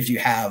if you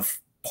have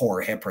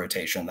poor hip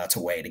rotation, that's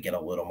a way to get a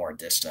little more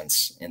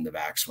distance in the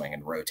backswing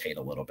and rotate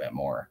a little bit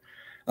more.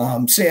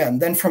 So yeah,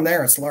 and then from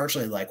there, it's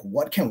largely like,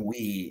 what can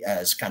we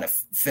as kind of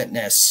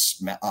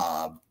fitness,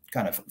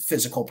 kind of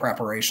physical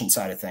preparation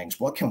side of things,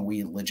 what can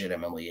we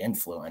legitimately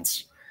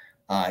influence?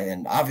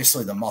 And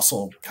obviously the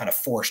muscle kind of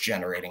force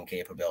generating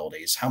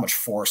capabilities, how much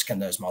force can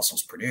those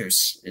muscles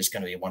produce is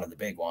going to be one of the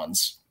big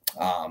ones.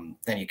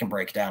 Then you can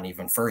break it down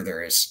even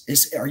further.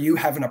 Are you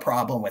having a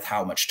problem with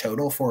how much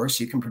total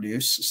force you can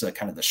produce? So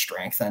kind of the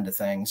strength end of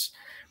things,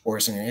 or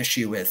is it an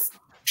issue with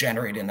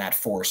generating that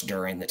force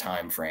during the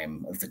time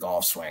frame of the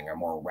golf swing or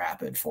more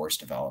rapid force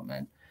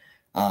development?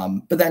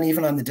 But then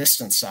even on the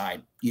distance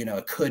side,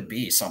 it could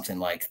be something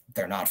like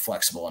they're not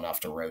flexible enough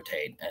to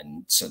rotate,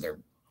 and so they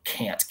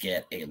can't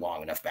get a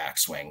long enough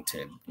backswing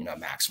to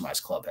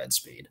maximize club head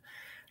speed.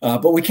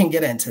 But we can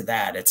get into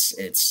that.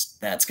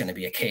 That's going to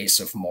be a case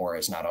of more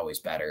is not always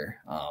better.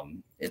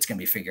 It's going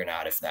to be figuring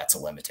out if that's a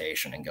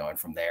limitation and going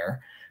from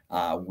there,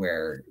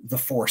 where the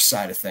force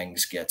side of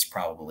things gets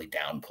probably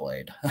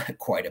downplayed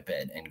quite a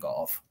bit in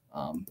golf.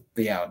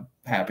 But yeah, I'm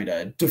happy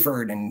to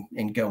divert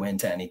and go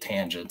into any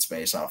tangents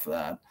based off of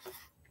that.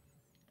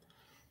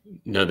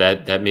 No,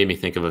 that made me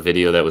think of a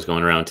video that was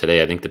going around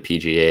today. I think the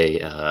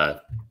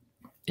PGA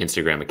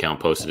Instagram account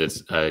posted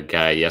a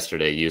guy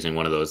yesterday using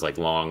one of those like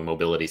long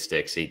mobility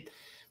sticks. He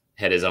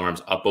had his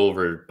arms up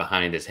over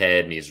behind his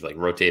head and he's like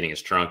rotating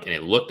his trunk, and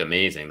it looked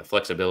amazing. The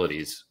flexibility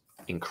is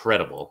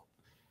incredible.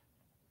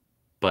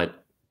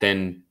 But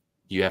then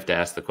you have to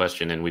ask the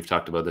question, and we've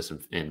talked about this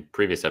in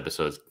previous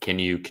episodes, can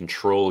you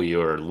control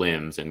your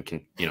limbs and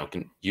can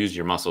use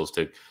your muscles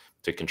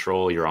to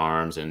control your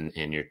arms and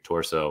your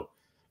torso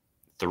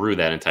through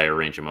that entire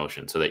range of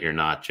motion, so that you're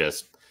not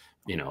just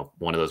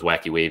one of those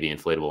wacky wavy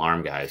inflatable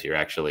arm guys. You're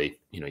actually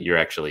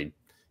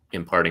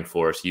imparting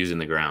force using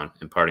the ground,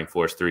 imparting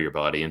force through your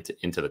body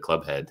into the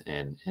club head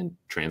and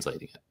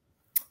translating it.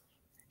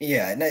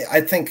 Yeah, and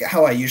I think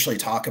how I usually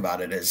talk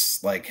about it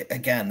is like,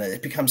 again,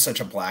 it becomes such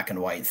a black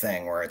and white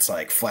thing where it's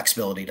like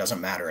flexibility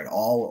doesn't matter at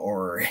all,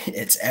 or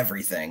it's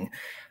everything.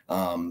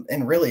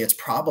 And really, it's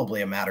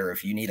probably a matter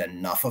of you need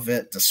enough of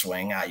it to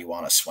swing how you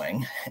want to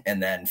swing,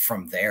 and then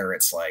from there,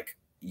 it's like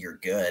you're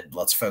good.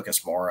 Let's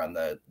focus more on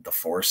the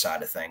force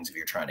side of things if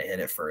you're trying to hit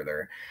it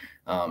further.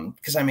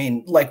 Because I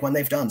mean, like when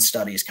they've done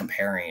studies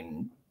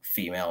comparing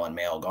female and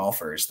male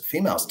golfers, the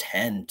females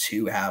tend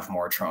to have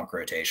more trunk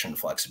rotation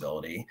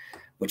flexibility,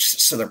 which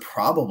so they're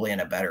probably in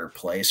a better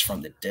place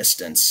from the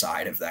distance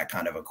side of that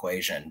kind of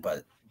equation.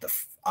 But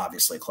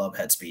obviously club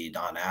head speed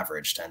on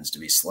average tends to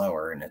be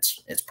slower, and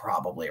it's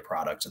probably a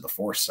product of the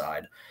force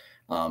side.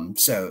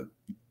 So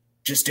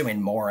just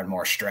doing more and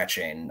more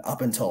stretching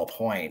up until a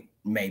point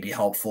may be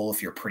helpful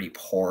if you're pretty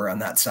poor on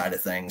that side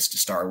of things to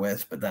start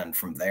with. But then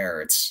from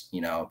there, it's, you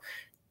know,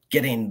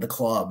 getting the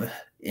club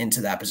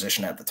into that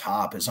position at the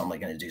top is only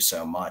going to do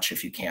so much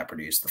if you can't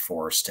produce the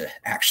force to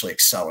actually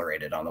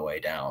accelerate it on the way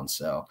down.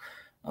 So,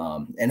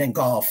 and in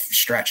golf,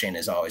 stretching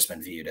has always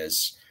been viewed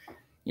as,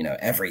 you know,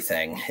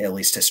 everything, at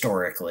least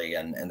historically,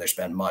 and there's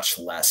been much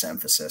less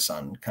emphasis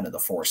on kind of the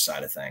force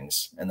side of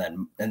things. And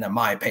then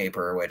my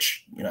paper,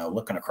 which, you know,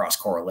 looking across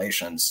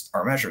correlations,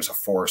 our measures of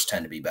force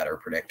tend to be better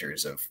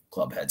predictors of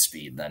club head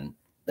speed than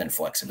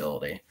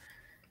flexibility.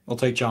 We'll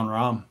take John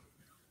Rahm.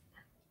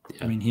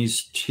 Yeah. I mean,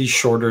 he's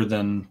shorter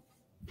than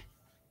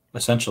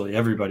essentially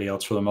everybody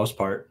else for the most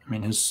part. I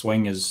mean, his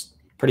swing is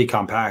pretty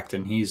compact,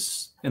 and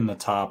he's in the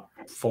top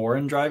 4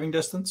 in driving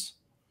distance.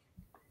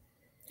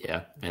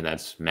 Yeah, and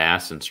that's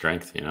mass and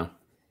strength, you know.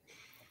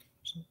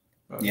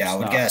 Yeah, I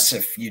would guess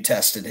if you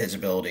tested his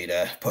ability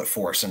to put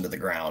force into the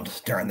ground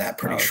during that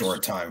pretty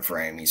short time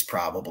frame, he's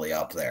probably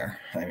up there.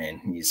 I mean,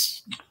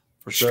 he's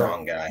a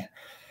strong guy.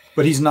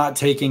 But he's not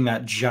taking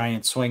that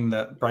giant swing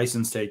that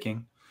Bryson's taking.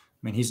 I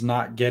mean, he's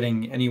not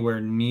getting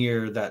anywhere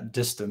near that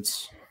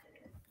distance,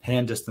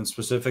 hand distance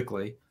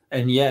specifically,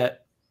 and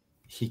yet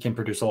he can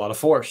produce a lot of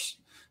force.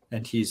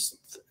 And he's,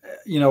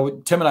 you know,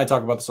 Tim and I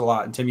talk about this a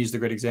lot, and Tim used a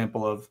great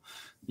example of,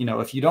 you know,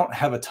 if you don't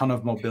have a ton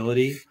of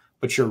mobility,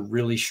 but you're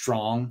really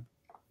strong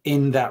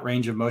in that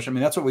range of motion. I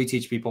mean, that's what we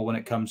teach people when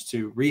it comes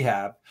to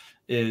rehab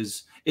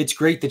is it's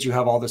great that you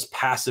have all this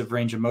passive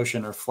range of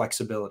motion or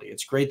flexibility.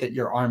 It's great that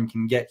your arm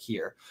can get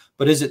here,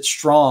 but is it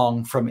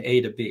strong from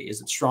A to B?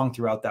 Is it strong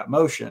throughout that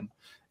motion?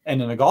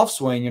 And in a golf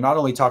swing, you're not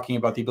only talking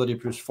about the ability to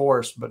produce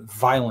force, but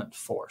violent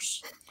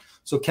force.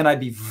 So can I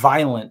be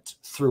violent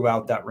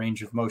throughout that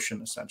range of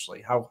motion,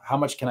 essentially? How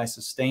much can I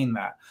sustain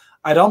that?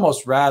 I'd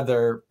almost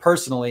rather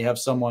personally have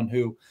someone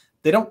who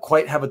they don't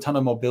quite have a ton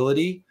of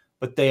mobility,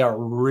 but they are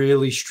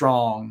really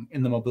strong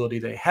in the mobility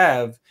they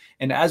have.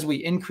 And as we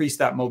increase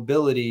that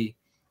mobility,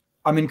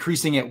 I'm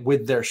increasing it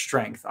with their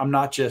strength. I'm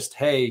not just,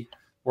 hey,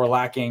 we're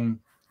lacking,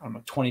 I don't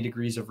know, 20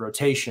 degrees of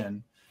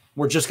rotation.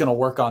 We're just going to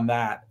work on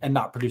that and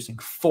not producing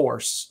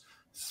force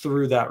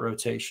through that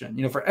rotation.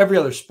 You know, for every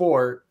other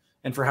sport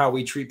and for how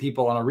we treat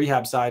people on a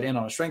rehab side and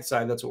on a strength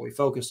side, that's what we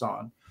focus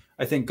on.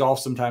 I think golf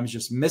sometimes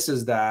just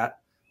misses that.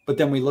 But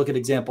then we look at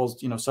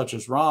examples, you know, such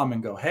as Rahm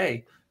and go,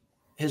 hey,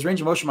 his range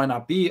of motion might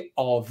not be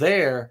all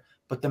there,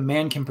 but the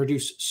man can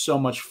produce so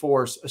much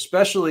force,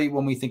 especially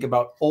when we think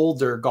about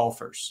older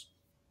golfers,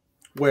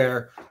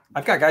 where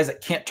I've got guys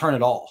that can't turn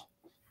at all.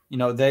 You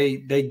know, they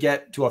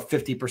get to a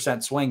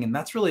 50% swing, and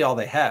that's really all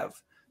they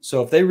have.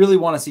 So if they really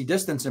want to see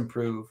distance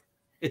improve,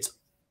 it's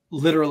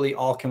literally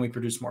all, can we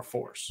produce more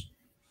force?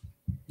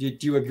 Do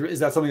you agree? Is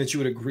that something that you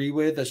would agree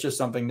with? That's just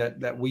something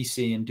that we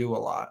see and do a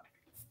lot.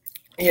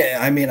 Yeah,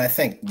 I mean, I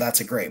think that's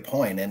a great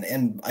point.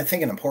 And I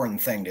think an important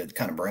thing to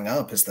kind of bring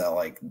up is that,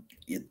 like,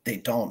 they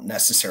don't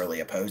necessarily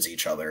oppose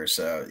each other.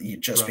 So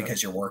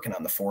because you're working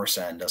on the force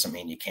end doesn't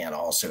mean you can't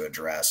also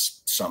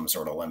address some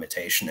sort of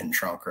limitation in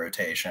trunk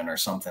rotation or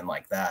something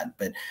like that.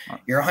 But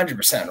you're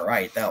 100%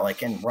 right that,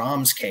 like, in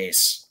Rahm's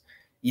case,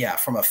 yeah,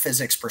 from a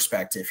physics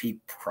perspective, he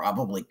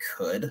probably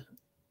could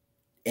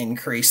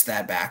increase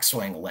that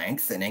backswing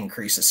length and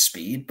increase his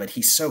speed, but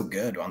he's so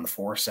good on the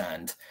force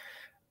end.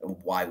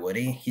 Why would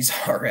he? He's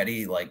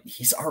already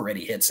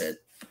hits it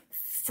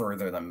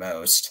further than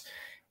most.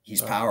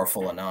 He's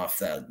powerful enough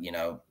that, you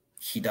know,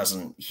 he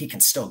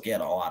can still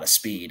get a lot of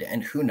speed,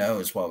 and who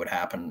knows what would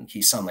happen.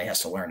 He suddenly has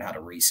to learn how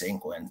to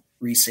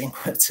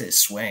resequence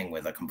his swing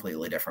with a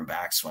completely different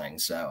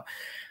backswing. So,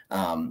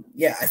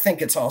 yeah, I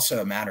think it's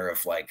also a matter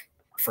of, like,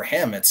 for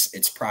him,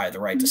 it's probably the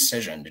right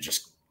decision to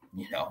just,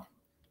 you know,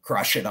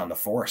 crush it on the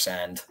force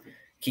end,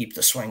 keep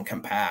the swing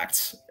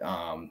compact,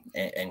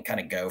 and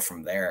kind of go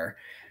from there.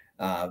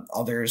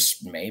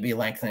 Others, maybe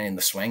lengthening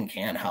the swing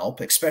can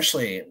help,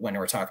 especially when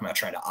we're talking about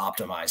trying to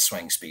optimize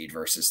swing speed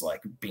versus,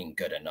 like, being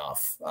good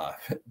enough.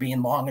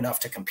 Being long enough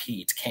to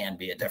compete can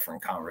be a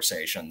different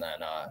conversation than,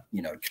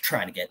 you know,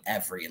 trying to get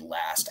every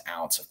last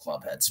ounce of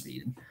club head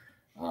speed.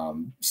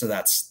 So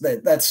that's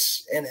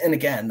and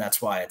again,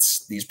 that's why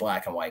it's these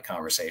black and white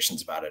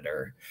conversations about it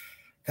are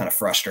kind of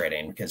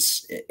frustrating,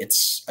 because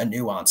it's a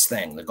nuanced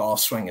thing. The golf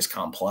swing is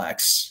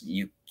complex.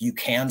 You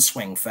can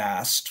swing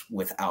fast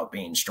without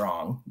being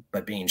strong,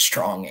 but being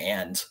strong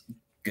and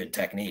good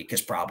technique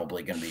is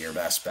probably going to be your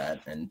best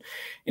bet. And,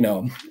 you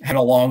know, had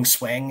a long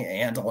swing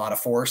and a lot of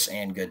force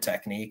and good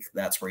technique,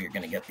 that's where you're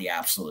going to get the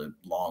absolute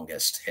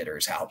longest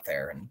hitters out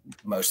there. And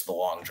most of the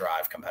long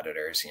drive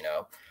competitors, you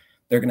know,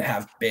 they're going to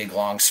have big,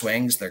 long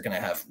swings. They're going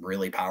to have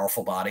really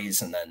powerful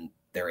bodies, and then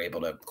they're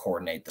able to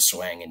coordinate the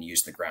swing and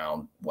use the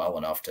ground well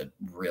enough to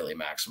really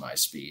maximize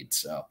speed.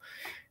 So,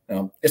 you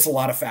know, it's a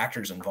lot of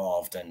factors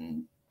involved.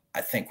 And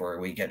I think where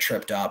we get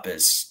tripped up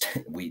is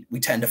we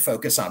tend to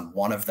focus on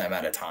one of them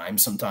at a time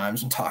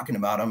sometimes when talking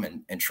about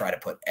them, and try to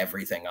put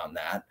everything on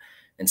that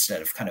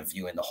instead of kind of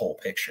viewing the whole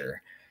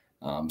picture.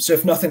 So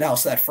if nothing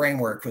else, that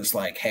framework was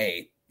like,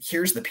 hey,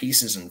 here's the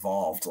pieces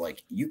involved.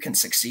 Like, you can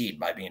succeed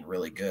by being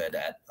really good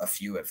at a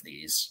few of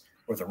these,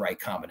 or the right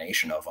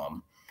combination of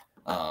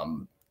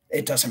them.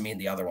 It doesn't mean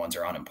the other ones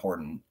are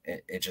unimportant.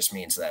 It just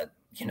means that,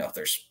 you know,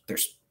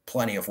 there's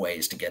plenty of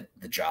ways to get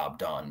the job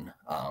done,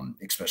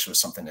 especially with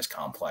something as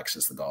complex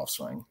as the golf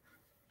swing.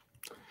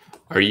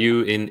 Are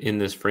you in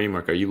this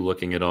framework, are you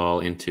looking at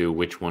all into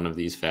which one of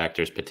these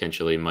factors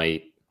potentially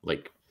might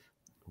like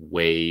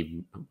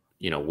weigh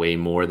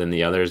more than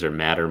the others, or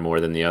matter more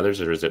than the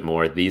others? Or is it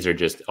more, these are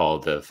just all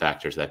the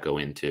factors that go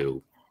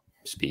into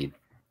speed?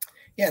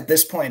 Yeah, at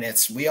this point,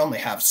 we only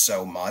have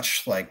so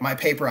much. Like, my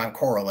paper on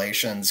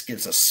correlations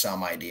gives us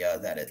some idea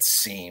that it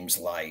seems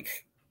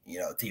like, you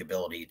know, the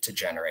ability to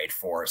generate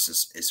force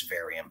is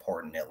very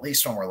important, at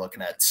least when we're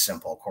looking at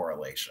simple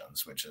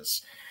correlations, which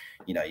is,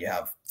 you know, you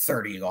have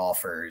 30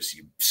 golfers,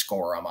 you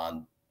score them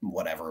on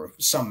whatever,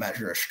 some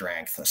measure of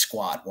strength, a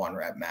squat, 1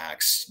 rep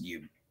max,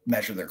 you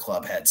measure their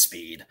club head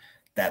speed,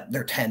 that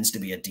there tends to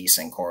be a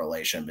decent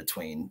correlation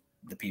between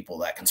the people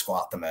that can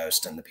squat the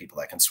most and the people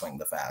that can swing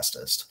the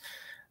fastest.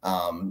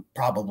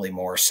 Probably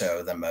more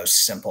so than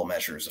most simple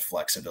measures of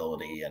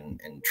flexibility and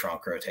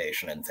trunk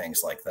rotation and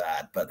things like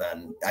that. But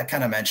then I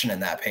kind of mentioned in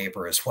that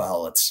paper as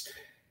well, it's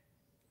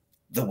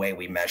the way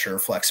we measure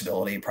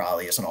flexibility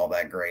probably isn't all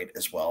that great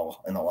as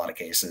well in a lot of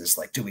cases.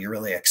 Like, do we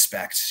really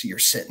expect your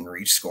sit and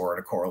reach score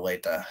to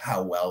correlate to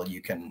how well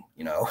you can,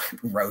 you know,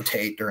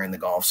 rotate during the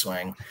golf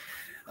swing?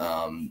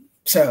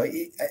 So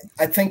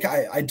I think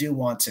I do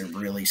want to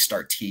really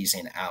start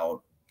teasing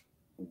out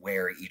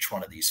where each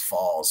one of these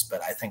falls.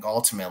 But I think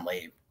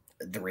ultimately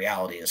the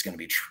reality is going to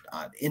be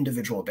on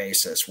individual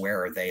basis.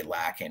 Where are they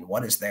lacking?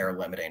 What is their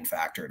limiting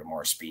factor to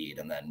more speed?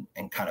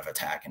 And kind of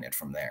attacking it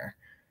from there.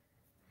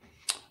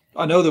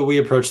 I know that we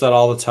approach that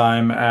all the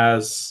time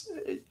as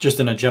just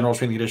in a general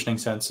strength and conditioning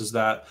sense, is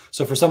that,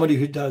 so for somebody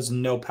who does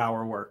no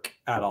power work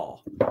at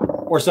all,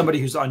 or somebody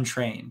who's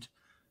untrained,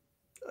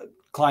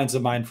 clients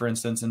of mine, for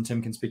instance, and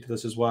Tim can speak to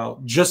this as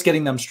well, just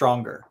getting them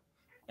stronger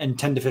and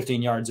 10 to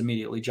 15 yards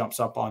immediately jumps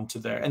up onto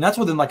there. And that's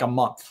within like a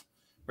month,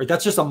 right?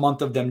 That's just a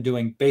month of them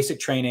doing basic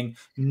training,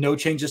 no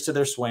changes to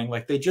their swing.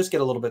 Like, they just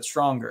get a little bit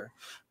stronger.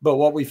 But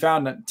what we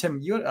found,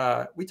 Tim,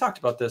 we talked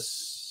about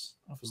this,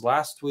 I don't know if it was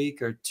last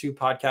week or 2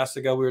 podcasts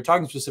ago. We were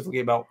talking specifically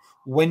about,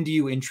 when do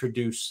you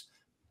introduce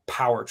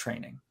power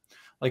training?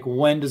 Like,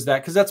 when does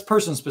that, because that's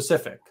person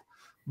specific.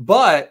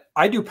 But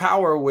I do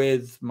power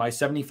with my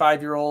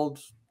 75-year-old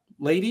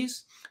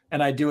ladies,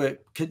 and I do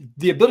it.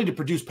 The ability to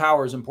produce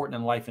power is important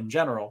in life in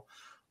general.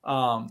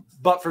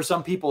 But for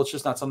some people, it's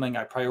just not something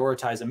I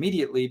prioritize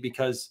immediately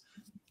because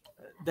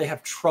they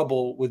have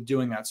trouble with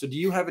doing that. So do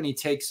you have any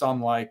takes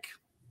on like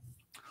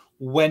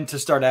when to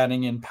start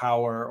adding in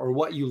power, or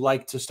what you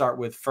like to start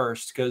with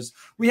first? Because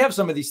we have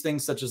some of these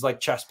things such as like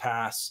chest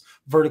pass,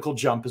 vertical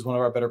jump is one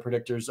of our better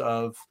predictors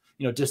of,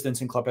 you know,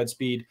 distance and club head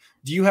speed.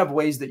 Do you have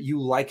ways that you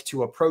like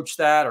to approach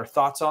that, or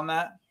thoughts on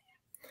that?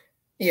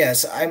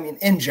 Yes. I mean,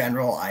 in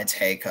general, I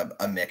take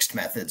a mixed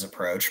methods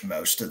approach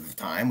most of the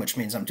time, which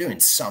means I'm doing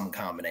some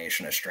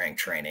combination of strength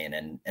training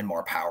and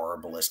more power or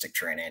ballistic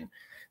training.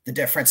 The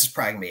difference is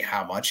probably going to be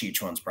how much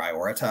each one's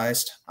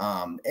prioritized.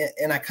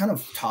 And I kind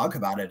of talk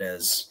about it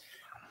as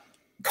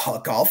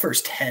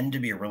golfers tend to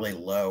be really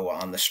low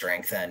on the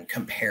strength end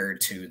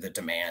compared to the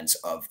demands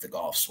of the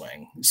golf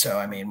swing. So,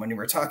 I mean, when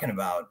we're talking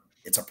about,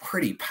 it's a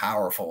pretty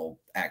powerful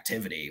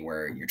activity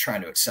where you're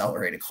trying to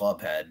accelerate a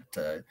club head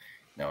to,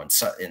 you know,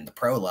 in the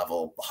pro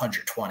level,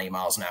 120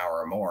 miles an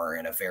hour or more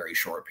in a very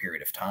short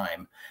period of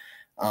time.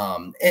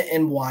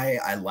 And why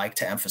I like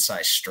to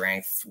emphasize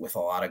strength with a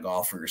lot of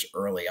golfers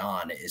early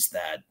on is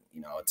that,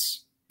 you know,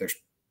 there's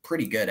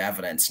pretty good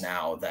evidence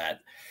now that,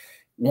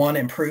 one,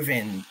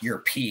 improving your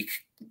peak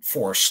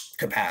force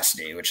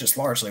capacity, which is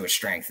largely what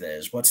strength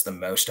is. What's the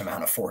most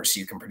amount of force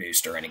you can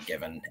produce during a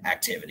given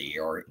activity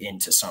or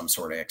into some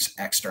sort of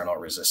external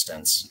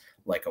resistance,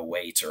 like a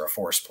weight or a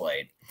force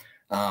plate.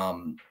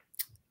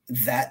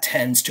 That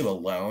tends to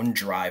alone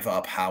drive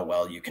up how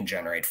well you can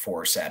generate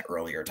force at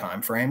earlier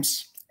time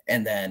frames.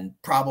 And then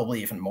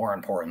probably even more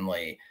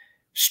importantly,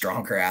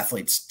 stronger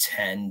athletes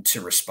tend to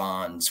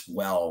respond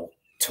well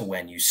to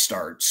when you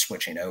start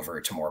switching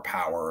over to more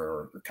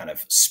power or kind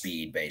of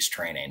speed-based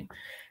training.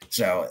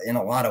 So in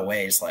a lot of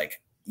ways,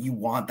 like, you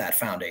want that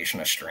foundation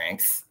of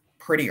strength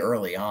pretty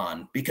early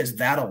on, because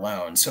that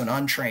alone, so an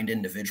untrained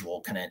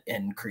individual can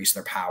increase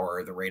their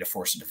power, the rate of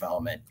force of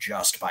development,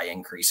 just by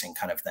increasing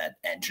kind of that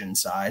engine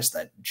size,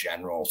 that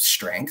general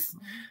strength.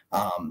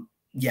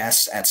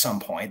 Yes, at some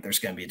point there's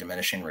going to be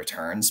diminishing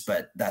returns,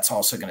 but that's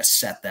also going to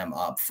set them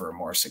up for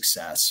more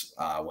success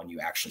when you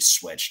actually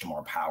switch to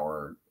more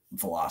power,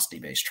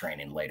 velocity-based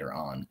training later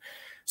on.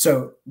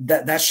 So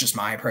that's just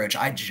my approach.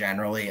 I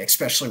generally,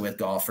 especially with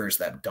golfers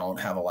that don't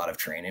have a lot of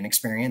training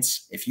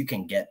experience, if you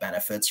can get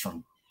benefits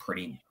from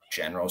pretty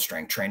general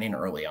strength training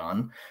early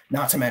on,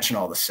 not to mention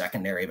all the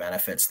secondary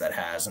benefits that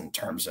has in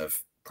terms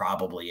of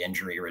probably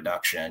injury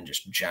reduction,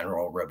 just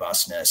general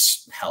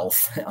robustness,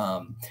 health,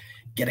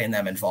 getting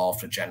them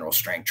involved with general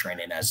strength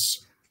training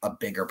as a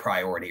bigger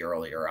priority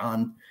earlier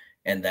on,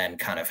 and then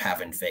kind of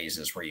having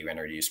phases where you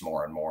introduce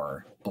more and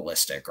more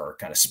ballistic or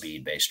kind of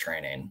speed-based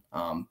training.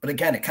 But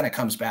again, it kind of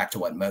comes back to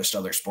what most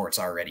other sports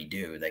already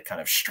do. They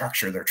kind of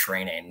structure their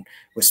training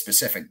with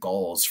specific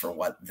goals for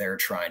what they're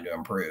trying to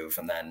improve,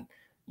 and then,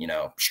 you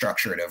know,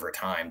 structure it over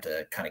time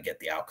to kind of get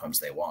the outcomes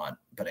they want.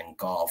 But in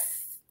golf,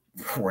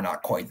 we're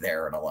not quite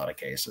there in a lot of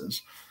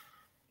cases.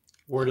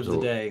 Word of the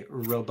day,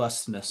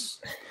 robustness.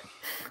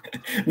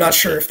 Not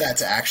sure if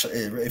that's actually,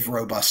 if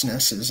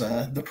robustness is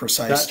the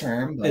precise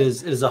term. But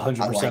is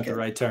 100% the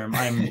right term.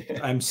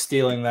 I'm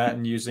stealing that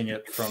and using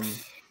it from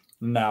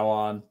now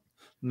on.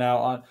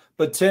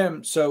 But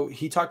Tim, so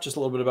he talked just a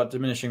little bit about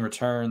diminishing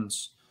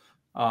returns.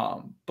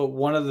 But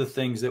one of the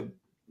things that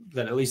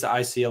at least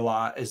I see a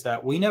lot is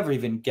that we never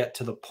even get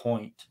to the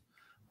point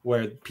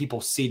where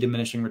people see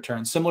diminishing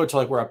returns, similar to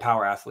like where a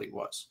power athlete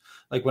was.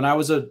 Like when I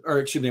was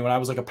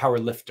like a power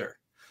lifter,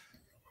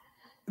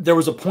 there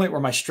was a point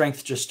where my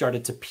strength just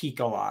started to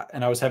peak a lot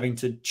and I was having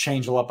to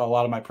change up a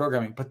lot of my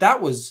programming, but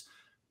that was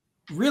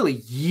really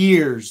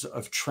years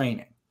of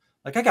training.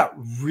 Like I got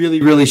really,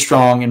 really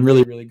strong and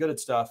really, really good at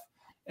stuff.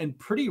 And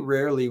pretty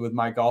rarely with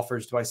my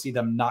golfers do I see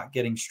them not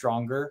getting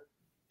stronger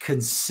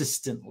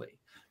consistently,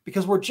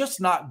 because we're just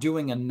not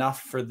doing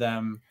enough for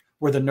them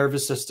where the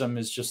nervous system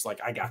is just like,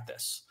 I got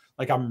this.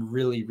 Like I'm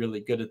really, really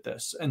good at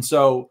this. And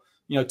so,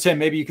 you know, Tim,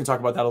 maybe you can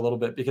talk about that a little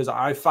bit, because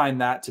I find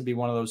that to be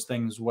one of those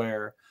things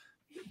where,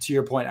 to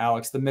your point,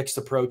 Alex, the mixed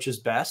approach is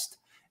best.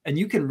 And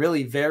you can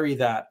really vary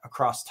that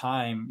across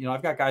time. You know,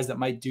 I've got guys that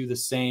might do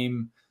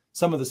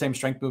some of the same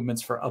strength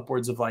movements for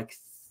upwards of like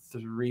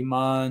 3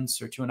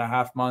 months or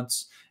 2.5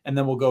 months. And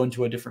then we'll go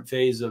into a different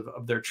phase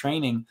of their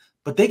training,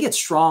 but they get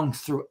strong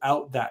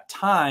throughout that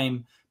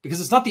time because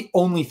it's not the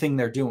only thing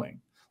they're doing.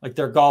 Like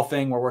they're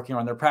golfing, we're working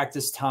on their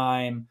practice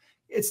time.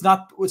 It's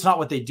not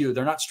what they do.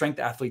 They're not strength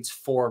athletes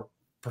for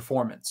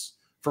performance,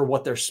 for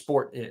what their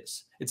sport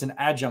is. It's an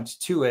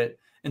adjunct to it.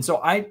 And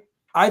so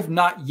I've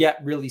not yet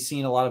really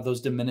seen a lot of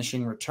those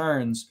diminishing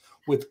returns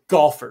with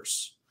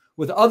golfers.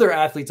 With other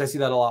athletes, I see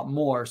that a lot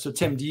more. So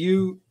Tim,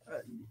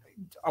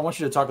 I want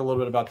you to talk a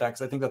little bit about that,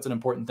 because I think that's an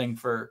important thing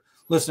for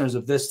listeners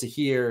of this to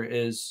hear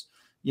is,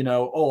 you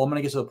know, oh, I'm going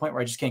to get to the point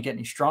where I just can't get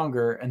any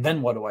stronger. And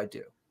then what do I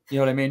do? You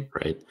know what I mean?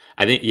 Right.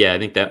 I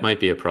think that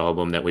might be a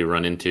problem that we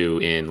run into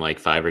in like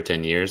 5 or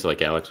 10 years,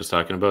 like Alex was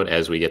talking about,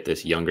 as we get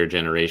this younger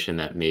generation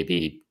that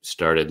maybe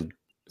started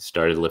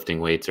lifting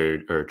weights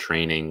or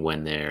training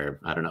when they're,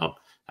 I don't know,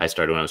 I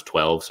started when I was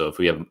 12. So if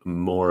we have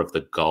more of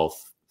the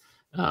golf,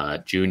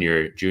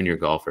 junior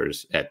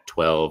golfers at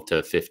 12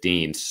 to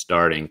 15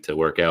 starting to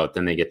work out,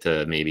 then they get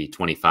to maybe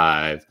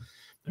 25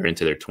 or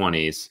into their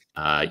 20s.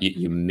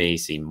 You may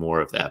see more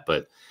of that,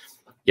 but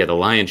yeah, the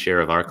lion's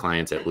share of our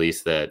clients, at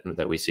least that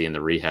we see in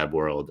the rehab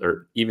world,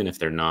 or even if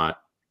they're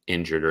not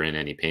injured or in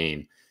any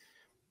pain,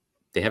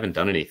 they haven't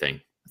done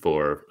anything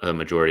for a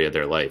majority of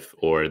their life.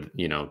 Or,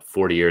 you know,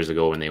 40 years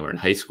ago when they were in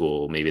high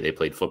school, maybe they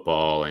played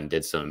football and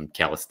did some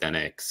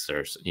calisthenics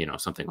or, you know,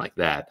 something like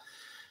that.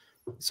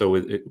 So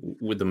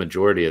with the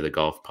majority of the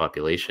golf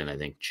population, I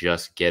think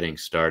just getting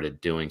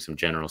started doing some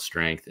general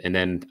strength. And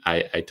then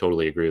I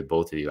totally agree with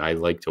both of you. I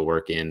like to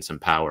work in some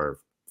power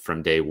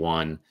from day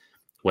one,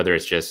 whether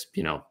it's just,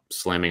 you know,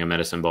 slamming a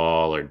medicine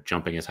ball or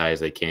jumping as high as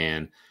they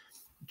can,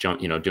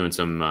 doing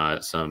some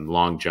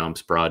long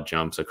jumps, broad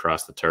jumps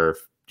across the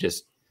turf.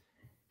 Just,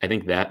 I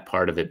think that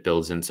part of it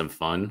builds in some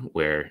fun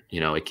where,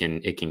 you know, it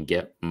can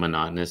get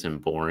monotonous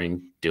and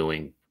boring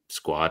doing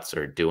squats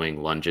or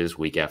doing lunges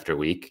week after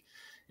week.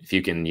 If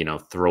you can, you know,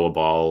 throw a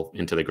ball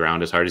into the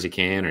ground as hard as you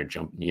can, or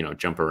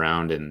jump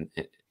around and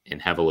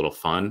have a little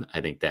fun,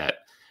 I think that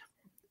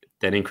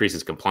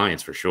increases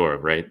compliance for sure,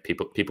 right?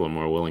 People are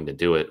more willing to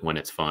do it when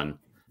it's fun.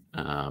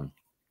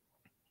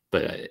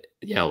 But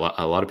yeah,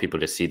 a lot of people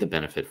just see the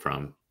benefit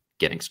from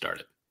getting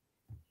started.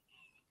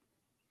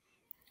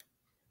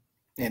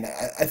 And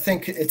I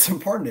think it's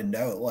important to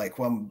note, like,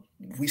 when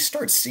we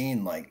start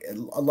seeing like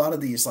a lot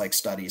of these like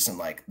studies and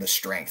like the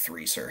strength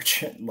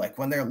research, like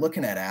when they're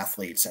looking at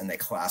athletes and they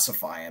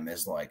classify them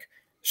as like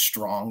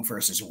strong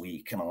versus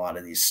weak in a lot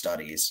of these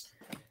studies,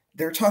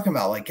 they're talking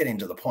about like getting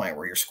to the point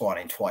where you're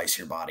squatting twice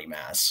your body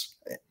mass.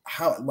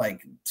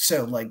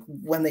 So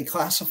when they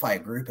classify a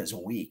group as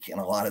weak in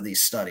a lot of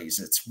these studies,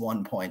 it's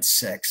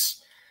 1.6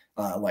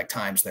 like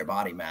times their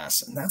body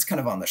mass. And that's kind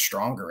of on the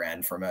stronger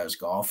end for most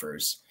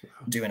golfers,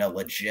 doing a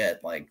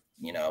legit, like,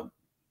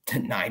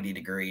 90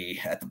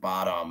 degree at the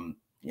bottom,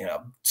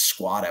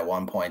 squat at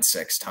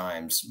 1.6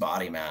 times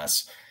body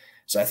mass.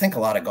 So I think a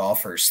lot of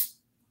golfers,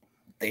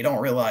 they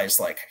don't realize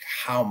like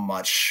how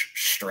much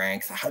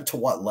strength, to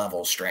what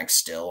level strength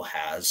still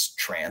has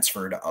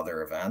transferred to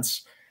other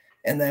events.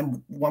 And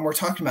then when we're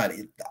talking about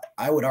it,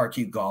 I would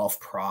argue golf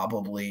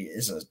probably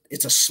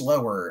it's a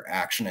slower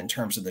action in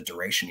terms of the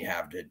duration you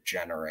have to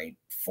generate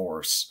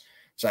force.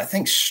 So I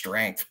think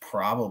strength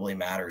probably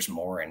matters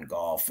more in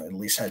golf, at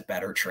least has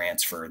better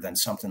transfer than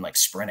something like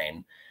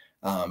sprinting.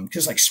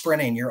 Because like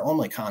sprinting, you're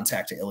only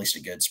contacting, at least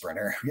a good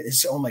sprinter,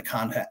 is only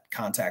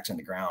contacting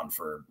the ground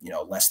for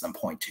less than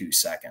 0.2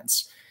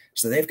 seconds.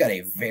 So they've got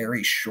a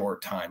very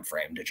short time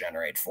frame to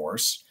generate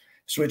force.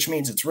 So which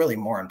means it's really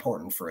more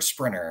important for a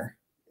sprinter.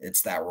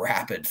 It's that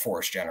rapid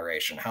force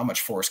generation. How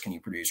much force can you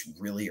produce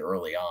really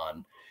early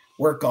on?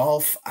 Where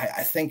golf,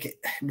 I think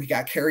we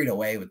got carried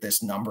away with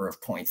this number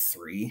of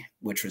 0.3,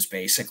 which was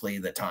basically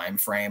the time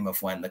frame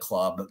of when the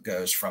club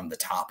goes from the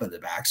top of the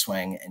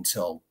backswing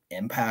until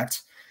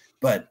impact.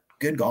 But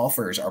good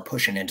golfers are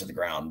pushing into the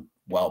ground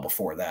well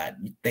before that.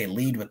 They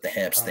lead with the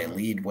hips, they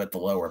lead with the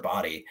lower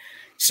body.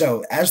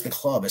 So as the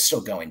club is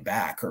still going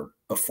back or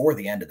before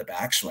the end of the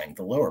backswing,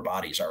 the lower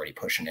body is already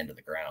pushing into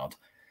the ground.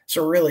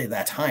 So really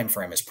that time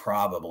frame is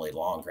probably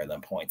longer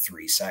than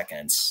 0.3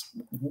 seconds.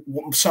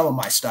 Some of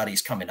my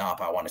studies coming up,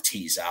 I want to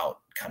tease out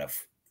kind of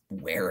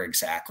where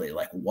exactly,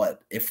 like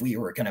what, if we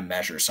were going to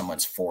measure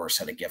someone's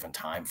force at a given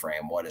time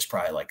frame, what is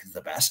probably like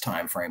the best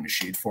time frame to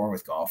shoot for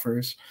with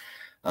golfers.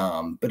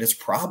 But it's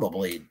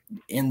probably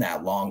in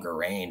that longer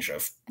range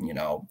of,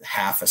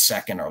 half a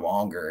second or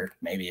longer,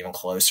 maybe even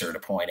closer to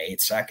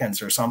 0.8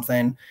 seconds or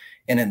something.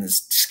 And in the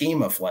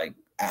scheme of like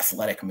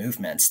athletic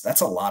movements, that's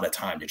a lot of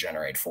time to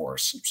generate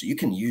force. So you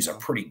can use a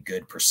pretty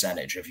good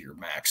percentage of your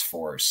max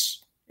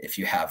force if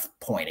you have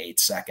 0.8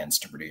 seconds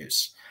to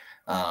produce.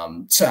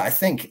 So I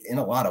think in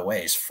a lot of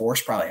ways,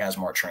 force probably has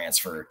more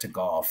transfer to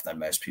golf than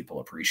most people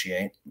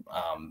appreciate.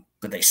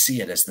 But they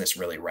see it as this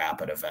really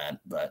rapid event.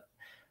 But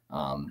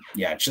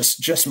yeah,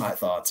 just my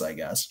thoughts, I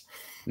guess.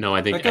 No,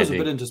 I think that goes a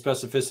bit into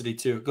specificity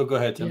too. Go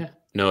ahead, Tim. Yeah.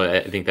 No,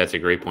 I think that's a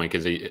great point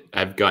because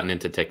I've gotten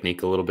into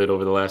technique a little bit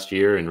over the last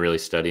year and really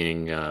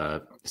studying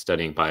the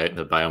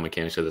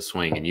biomechanics of the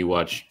swing. And you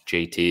watch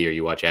JT or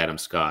you watch Adam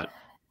Scott,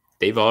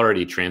 they've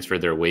already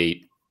transferred their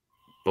weight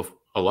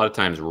a lot of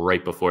times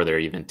right before they're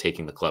even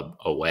taking the club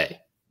away.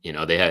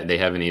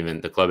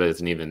 The club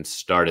hasn't even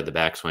started the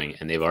backswing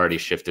and they've already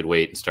shifted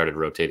weight and started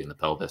rotating the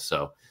pelvis.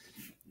 So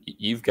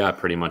you've got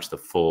pretty much the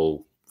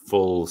full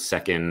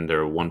second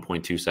or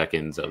 1.2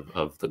 seconds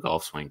of the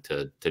golf swing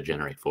to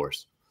generate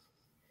force.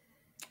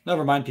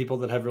 Never mind people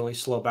that have really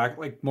slow back,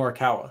 like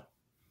Morikawa,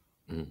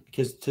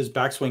 because his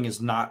backswing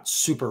is not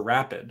super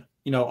rapid.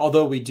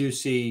 Although we do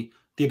see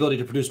the ability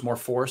to produce more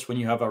force when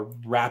you have a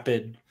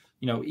rapid,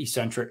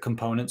 eccentric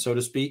component, so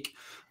to speak.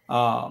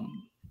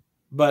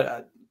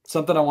 But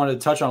something I wanted to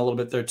touch on a little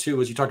bit there too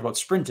was you talked about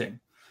sprinting.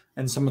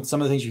 And some of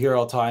the things you hear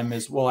all the time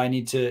is, well,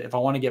 if I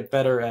want to get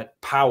better at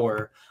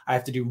power, I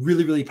have to do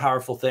really, really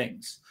powerful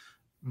things.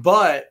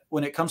 But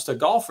when it comes to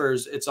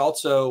golfers, it's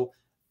also,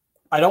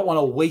 I don't want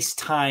to waste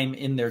time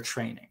in their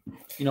training.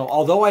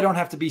 Although I don't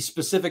have to be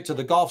specific to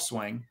the golf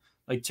swing,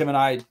 like Tim and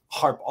I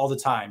harp all the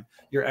time,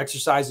 your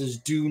exercises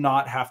do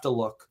not have to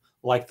look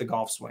like the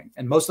golf swing.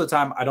 And most of the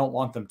time, I don't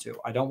want them to.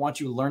 I don't want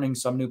you learning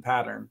some new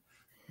pattern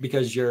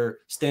because you're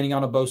standing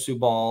on a Bosu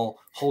ball,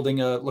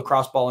 holding a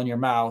lacrosse ball in your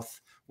mouth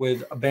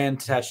with a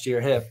band attached to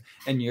your hip,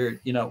 and you're,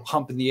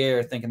 humping the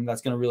air thinking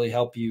that's going to really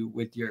help you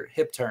with your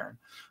hip turn.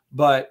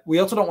 But we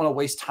also don't want to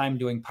waste time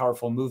doing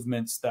powerful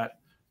movements that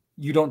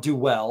you don't do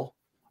well,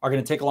 are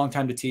going to take a long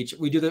time to teach.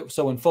 We do that.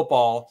 So in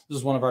football, this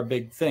is one of our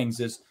big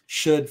things is,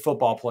 should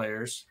football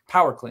players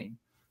power clean?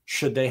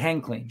 Should they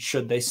hang clean?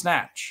 Should they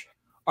snatch?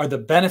 Are the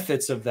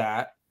benefits of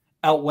that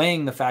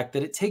outweighing the fact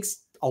that it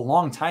takes a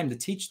long time to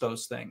teach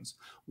those things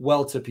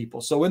well to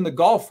people? So in the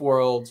golf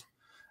world,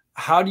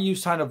 how do you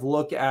kind of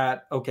look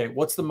at, okay,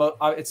 what's the most,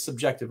 it's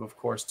subjective, of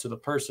course, to the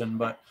person,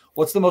 but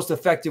what's the most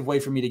effective way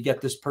for me to get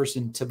this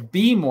person to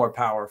be more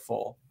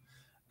powerful,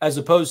 as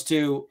opposed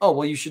to, oh,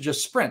 well, you should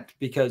just sprint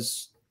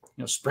because,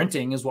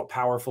 sprinting is what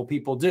powerful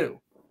people do.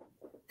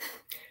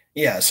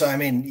 Yeah. So, I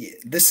mean,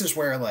 this is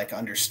where like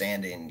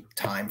understanding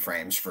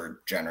timeframes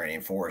for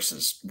generating force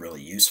is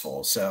really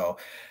useful. So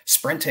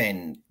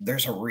sprinting,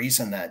 there's a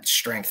reason that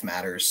strength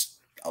matters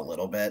a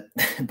little bit,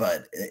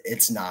 but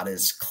it's not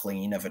as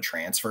clean of a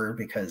transfer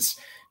because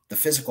the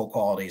physical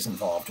qualities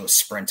involved with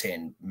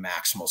sprinting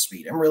maximal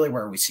speed, and really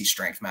where we see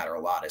strength matter a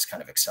lot is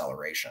kind of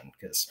acceleration,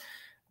 because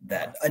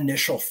that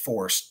initial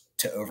force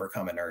to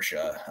overcome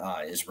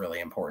inertia is really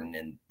important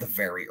in the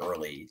very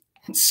early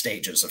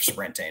stages of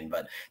sprinting.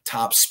 But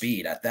top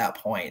speed at that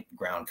point,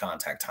 ground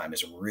contact time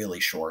is really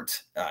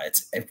short.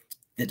 It's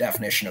the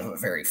definition of a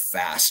very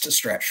fast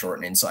stretch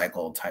shortening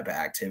cycle type of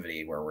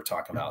activity where we're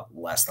talking about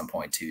less than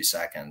 0.2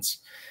 seconds.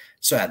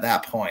 So at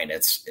that point,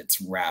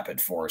 it's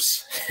rapid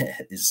force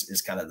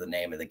is kind of the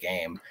name of the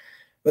game.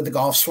 But the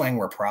golf swing,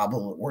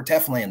 we're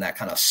definitely in that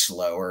kind of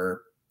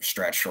slower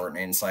stretch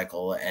shortening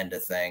cycle end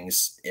of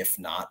things, if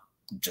not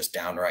just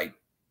downright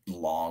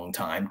long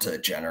time to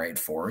generate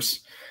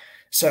force.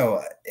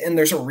 So, and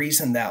there's a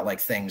reason that like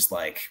things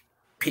like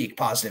peak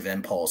positive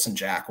impulse and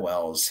Jack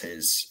Wells,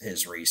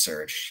 his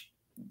research,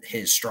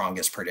 his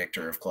strongest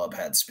predictor of club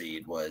head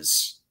speed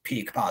was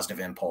peak positive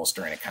impulse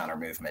during a counter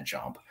movement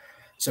jump.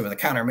 So with a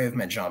counter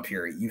movement jump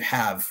here, you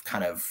have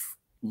kind of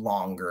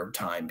longer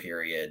time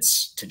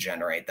periods to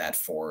generate that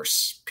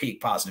force.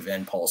 Peak positive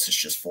impulse is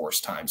just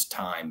force times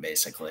time,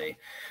 basically.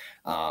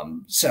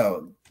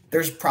 So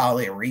there's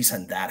probably a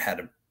reason that had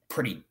a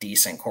pretty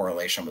decent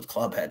correlation with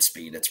club head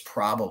speed. It's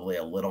probably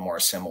a little more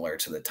similar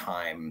to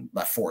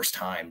the force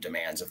time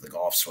demands of the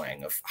golf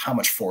swing, of how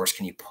much force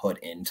can you put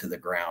into the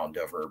ground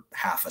over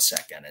half a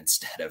second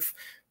instead of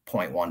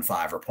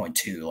 0.15 or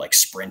 0.2, like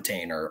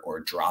sprinting or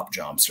drop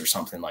jumps or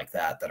something like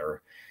that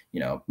are,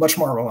 much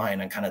more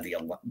reliant on kind of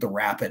the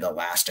rapid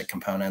elastic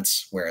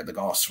components, where the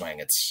golf swing,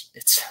 it's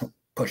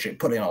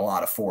putting a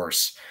lot of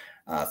force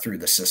through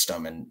the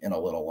system in a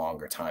little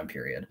longer time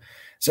period.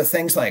 So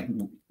things like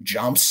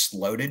jumps,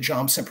 loaded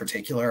jumps in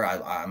particular,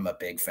 I'm a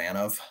big fan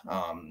of.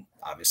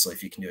 Obviously,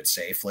 if you can do it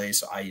safely.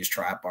 So I use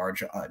trap bar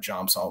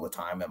jumps all the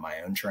time in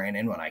my own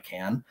training when I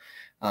can,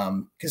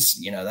 because,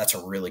 that's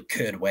a really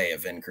good way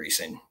of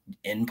increasing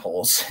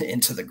impulse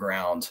into the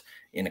ground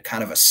in a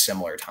kind of a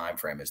similar time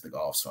frame as the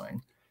golf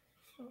swing.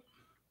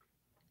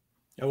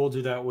 Yeah, we'll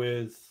do that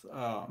with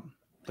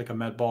like a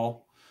med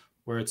ball,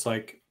 where it's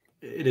like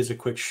it is a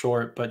quick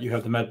short, but you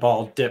have the med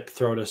ball dip,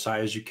 throw it as high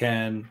as you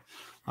can.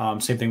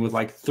 Same thing with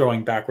like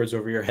throwing backwards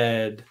over your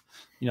head,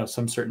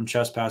 some certain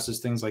chest passes,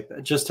 things like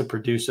that, just to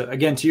produce it.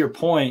 Again, to your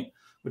point,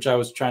 which I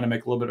was trying to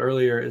make a little bit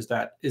earlier, is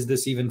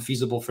this even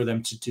feasible for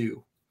them to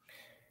do?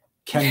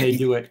 Can they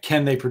do it?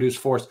 Can they produce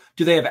force?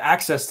 Do they have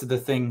access to the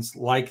things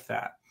like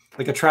that?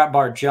 Like a trap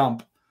bar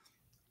jump,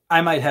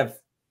 I might have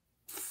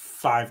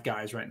 5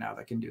 guys right now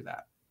that can do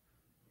that.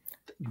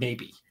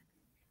 Maybe.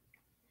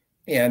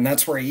 Yeah, and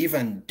that's where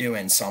even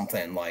doing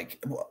something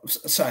like,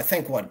 so I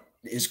think what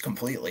is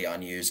completely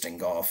unused in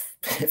golf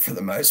for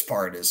the most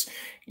part is,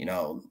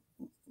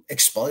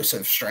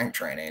 explosive strength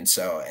training.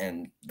 So,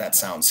 and that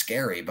sounds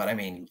scary, but I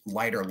mean,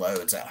 lighter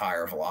loads at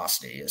higher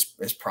velocity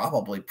is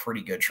probably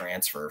pretty good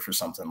transfer for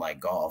something like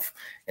golf.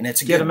 And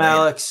it's a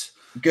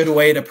good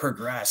way to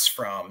progress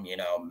from,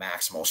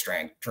 maximal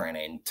strength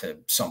training to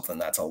something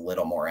that's a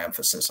little more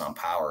emphasis on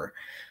power.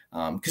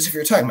 Because if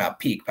you're talking about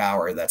peak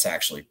power that's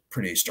actually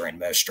produced during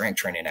most strength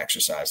training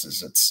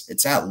exercises,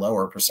 it's at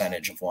lower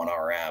percentage of 1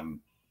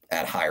 RM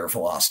at higher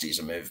velocities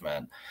of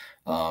movement.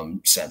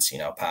 Since,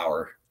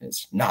 power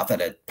is not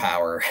that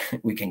power,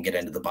 we can get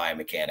into the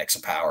biomechanics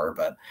of power,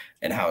 but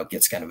and how it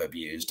gets kind of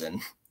abused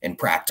and in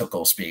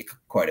practical speak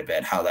quite a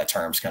bit, how that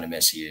term's kind of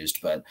misused.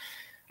 But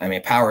I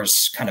mean, power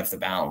is kind of the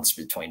balance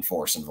between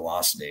force and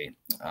velocity.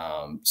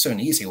 So an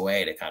easy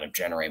way to kind of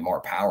generate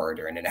more power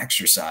during an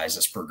exercise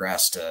is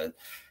progress to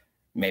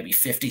maybe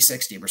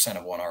 50-60%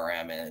 of 1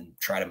 RM and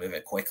try to move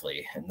it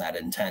quickly, and that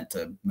intent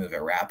to move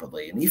it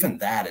rapidly. And even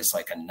that is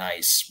like a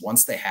nice,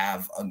 once they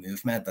have a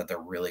movement that they're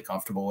really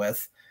comfortable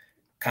with,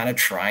 kind of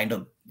trying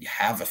to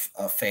have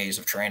a phase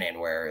of training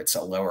where it's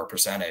a lower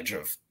percentage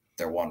of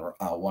their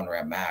one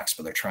rep max,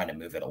 but they're trying to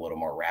move it a little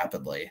more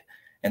rapidly.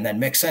 And then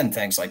mix in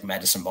things like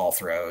medicine ball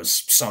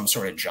throws, some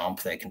sort of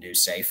jump they can do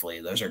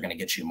safely. Those are going to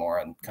get you more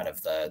on kind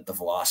of the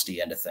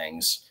velocity end of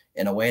things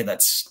in a way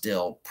that's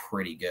still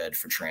pretty good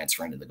for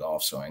transferring to the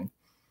golf swing.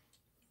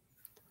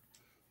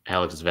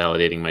 Alex is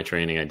validating my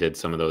training. I did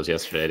some of those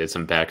yesterday. I did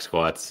some back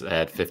squats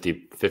at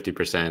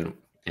 50%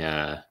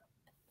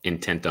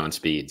 intent on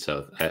speed.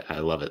 So I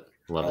love it.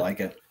 I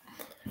like it.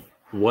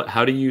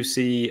 How do you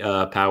see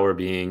power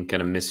being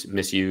kind of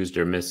misused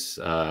or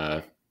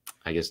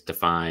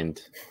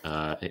defined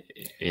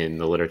in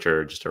the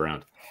literature just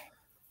around?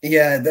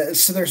 Yeah,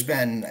 so there's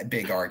been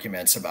big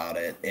arguments about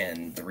it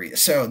in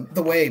so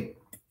the way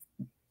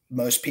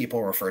most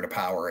people refer to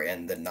power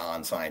in the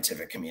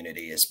non-scientific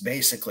community is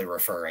basically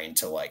referring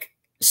to like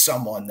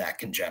someone that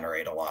can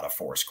generate a lot of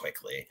force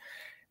quickly.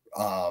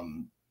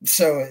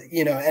 So,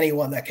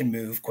 anyone that can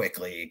move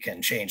quickly,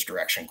 can change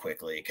direction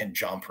quickly, can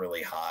jump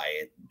really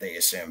high, they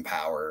assume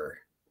power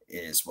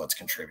is what's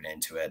contributing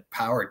to it.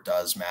 Power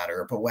does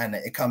matter, but when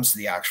it comes to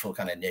the actual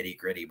kind of nitty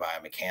gritty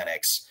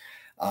biomechanics,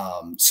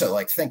 so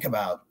like think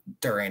about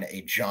during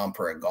a jump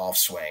or a golf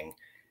swing,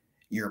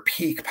 your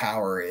peak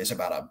power is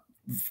about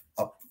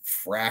a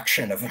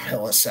fraction of a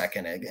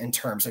millisecond in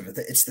terms of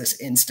it's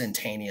this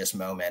instantaneous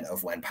moment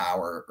of when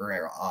power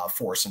or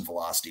force and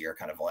velocity are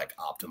kind of like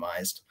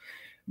optimized.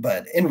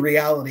 But in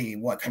reality,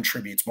 what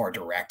contributes more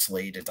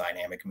directly to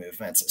dynamic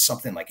movements is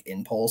something like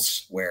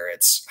impulse, where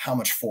it's how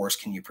much force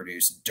can you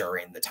produce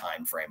during the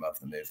time frame of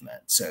the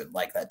movement. So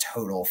like that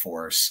total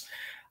force.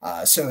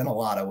 So in a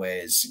lot of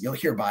ways, you'll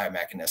hear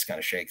biomechanists kind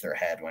of shake their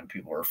head when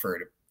people refer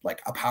to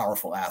like a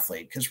powerful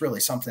athlete, because really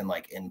something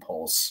like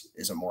impulse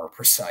is a more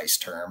precise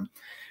term.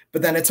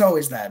 But then it's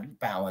always that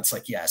balance.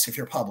 Like, yes, if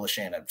you're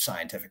publishing a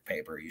scientific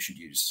paper, you should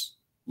use,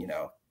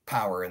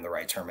 power in the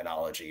right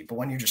terminology. But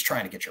when you're just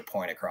trying to get your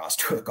point across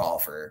to a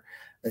golfer,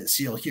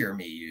 so you'll hear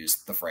me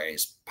use the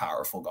phrase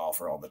powerful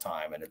golfer all the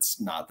time. And it's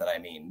not that I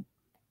mean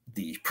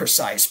the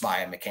precise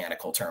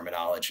biomechanical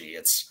terminology.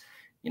 It's,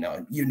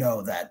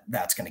 that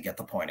that's going to get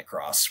the point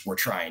across. We're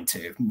trying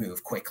to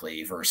move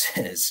quickly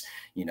versus,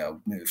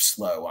 move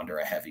slow under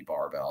a heavy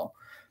barbell.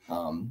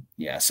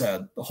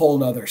 So a whole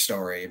nother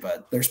story,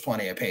 but there's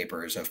plenty of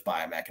papers of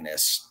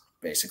biomechanists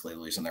basically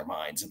losing their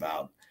minds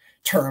about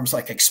terms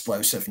like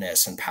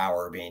explosiveness and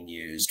power being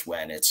used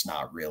when it's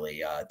not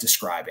really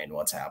describing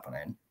what's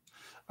happening.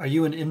 Are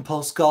you an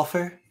impulse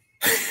golfer?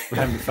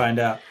 Time to find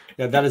out.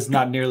 Yeah, that is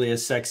not nearly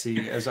as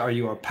sexy as are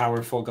you a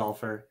powerful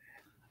golfer.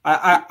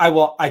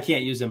 I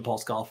can't use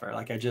impulse golfer.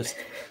 Like I just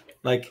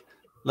like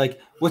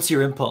what's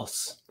your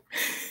impulse?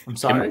 I'm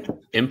sorry.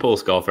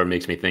 Impulse golfer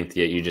makes me think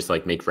that you just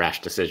like make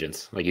rash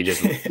decisions. Like you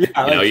just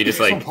yeah, you just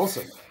like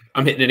impulsive.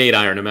 I'm hitting an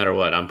 8-iron no matter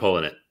what. I'm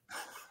pulling it.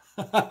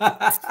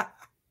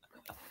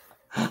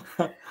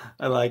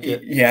 I like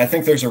it. Yeah, I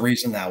think there's a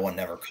reason that one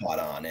never caught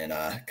on in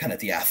kind of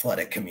the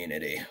athletic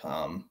community.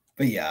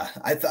 But yeah,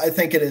 I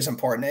think it is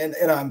important.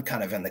 And I'm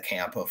kind of in the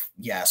camp of,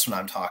 yes, when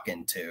I'm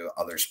talking to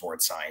other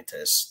sports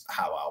scientists,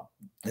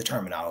 the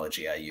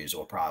terminology I use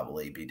will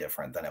probably be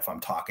different than if I'm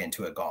talking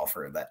to a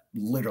golfer that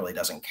literally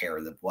doesn't care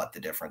what the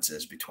difference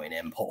is between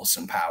impulse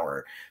and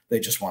power.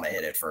 They just want to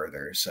hit it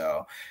further.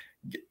 So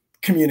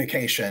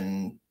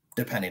communication,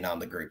 depending on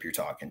the group you're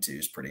talking to,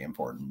 is pretty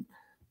important.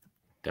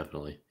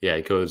 Definitely. Yeah,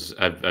 it goes.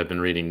 I've been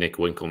reading Nick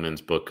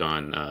Winkelman's book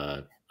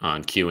on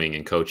cueing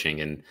and coaching,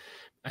 and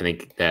I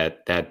think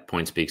that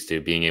point speaks to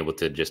being able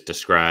to just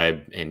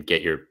describe and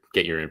get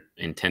your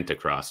intent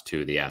across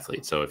to the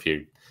athlete. So if you're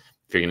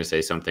going to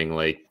say something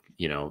like,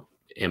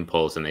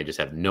 impulse, and they just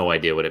have no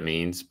idea what it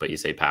means, but you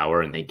say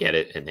power and they get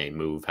it and they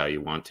move how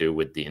you want to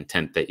with the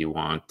intent that you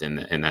want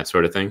and that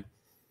sort of thing.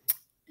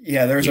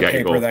 Yeah, there's a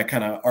paper that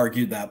kind of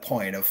argued that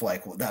point of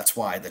like, well, that's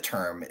why the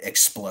term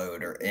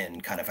explode or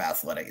in kind of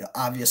athletic,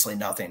 obviously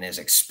nothing is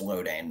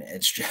exploding.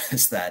 It's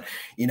just that,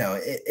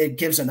 it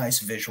gives a nice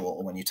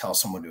visual when you tell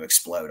someone to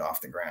explode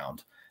off the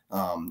ground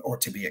or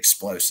to be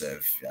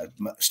explosive.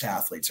 Most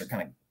athletes are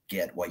kind of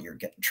get what you're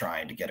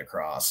trying to get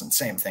across. And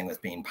same thing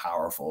with being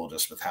powerful,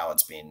 just with how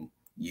it's being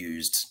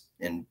used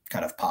in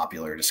kind of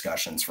popular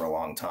discussions for a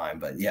long time.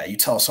 But yeah, you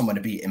tell someone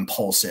to be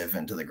impulsive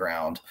into the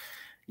ground,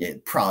 you're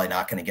probably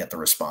not going to get the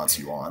response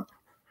you want.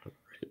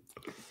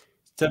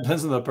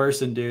 Depends on the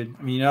person, dude.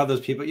 I mean, those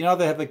people,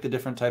 they have like the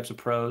different types of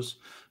pros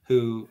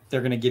who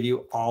they're going to give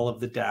you all of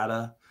the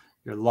data,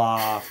 your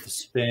loft, the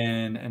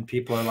spin, and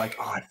people are like,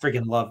 oh, I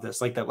freaking love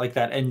this. Like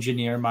that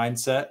engineer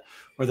mindset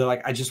where they're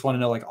like, I just want to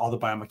know like all the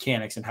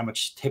biomechanics and how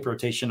much hip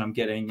rotation I'm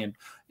getting. And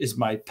is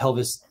my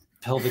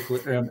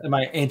am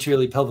I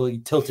anteriorly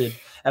pelvically tilted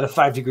at a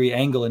 5-degree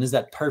angle? And is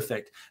that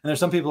perfect? And there's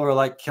some people who are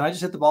like, can I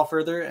just hit the ball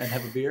further and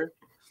have a beer?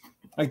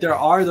 Like there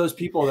are those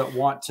people that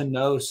want to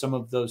know some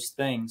of those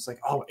things, like,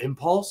 oh,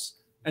 impulse.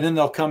 And then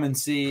they'll come and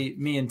see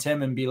me and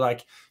Tim and be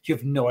like, you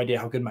have no idea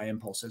how good my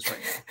impulse is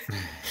right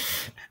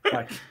now.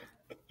 Like,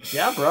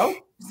 yeah, bro.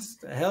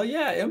 Hell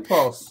yeah,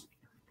 impulse.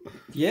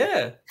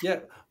 Yeah.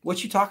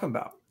 What you talking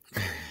about?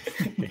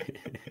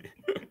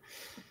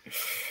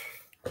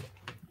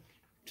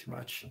 Too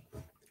much.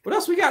 What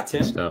else we got,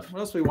 Tim? What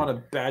else we want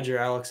to badger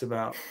Alex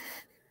about?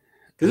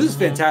 Because this is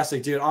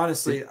fantastic, dude.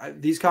 Honestly,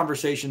 these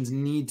conversations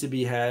need to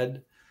be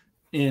had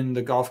in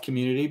the golf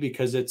community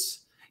because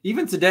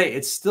even today,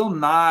 it's still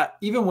not,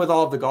 even with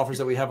all of the golfers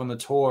that we have on the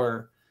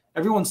tour,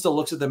 everyone still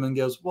looks at them and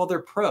goes, well,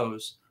 they're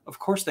pros. Of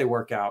course they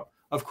work out.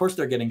 Of course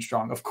they're getting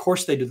strong. Of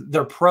course they do.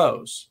 They're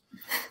pros.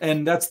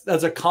 And that's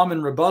a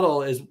common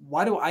rebuttal is,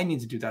 why do I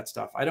need to do that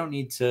stuff? I don't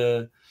need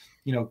to,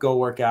 go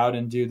work out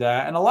and do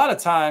that. And a lot of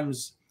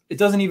times it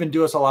doesn't even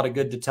do us a lot of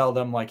good to tell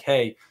them like,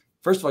 hey,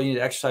 first of all, you need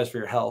to exercise for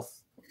your health.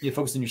 You need to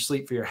focus on your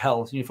sleep for your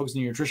health. You need to focus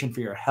on your nutrition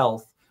for your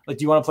health. Like,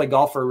 do you want to play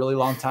golf for a really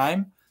long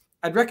time?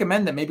 I'd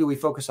recommend that maybe we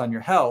focus on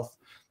your health.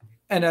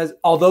 And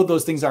although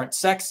those things aren't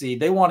sexy,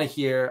 they want to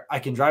hear, I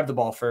can drive the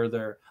ball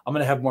further. I'm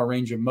going to have more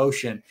range of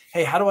motion.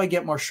 Hey, how do I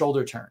get more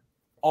shoulder turn?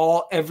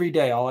 Every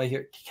day, all I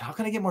hear, how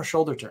can I get more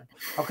shoulder turn?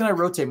 How can I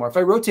rotate more? If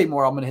I rotate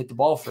more, I'm going to hit the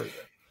ball further.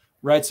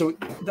 Right. So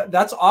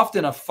that's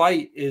often a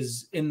fight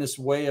is in this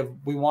way of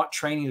we want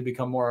training to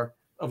become more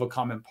of a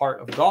common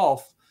part of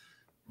golf.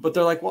 But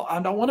they're like, well,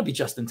 I don't want to be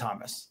Justin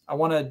Thomas. I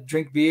want to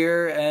drink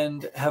beer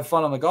and have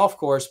fun on the golf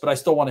course, but I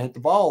still want to hit the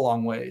ball a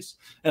long ways.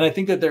 And I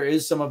think that there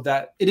is some of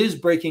that. It is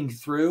breaking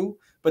through,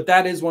 but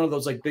that is one of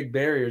those like big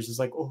barriers. It's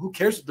like, well, who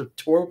cares what the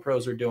tour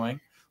pros are doing?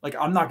 Like,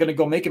 I'm not going to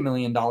go make $1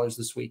 million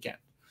this weekend.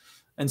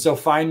 And so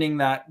finding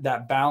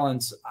that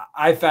balance,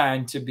 I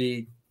find to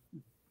be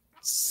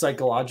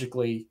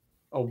psychologically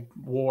a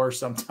war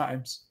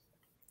sometimes.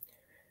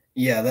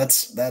 Yeah,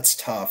 that's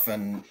tough.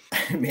 And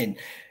I mean,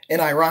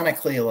 and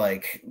ironically,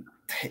 like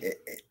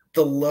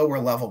the lower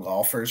level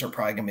golfers are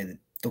probably going to be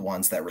the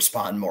ones that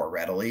respond more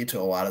readily to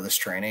a lot of this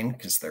training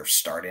because they're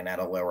starting at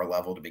a lower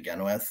level to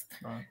begin with.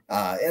 Right.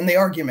 And the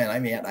argument, I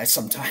mean, I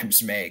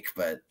sometimes make,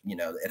 but, you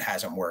know, it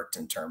hasn't worked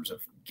in terms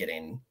of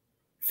getting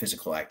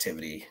physical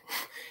activity,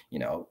 you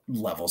know,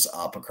 levels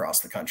up across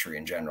the country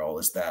in general,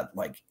 is that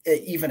like,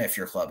 even if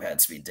your club head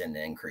speed didn't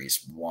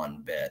increase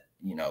one bit,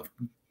 you know,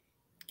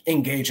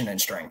 engaging in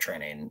strength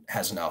training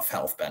has enough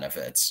health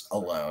benefits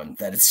alone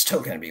that it's still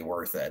going to be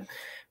worth it.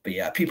 But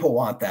yeah, people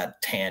want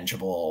that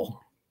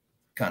tangible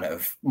kind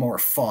of more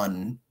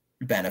fun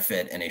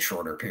benefit in a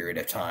shorter period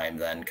of time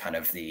than kind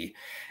of it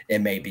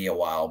may be a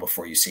while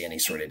before you see any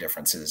sort of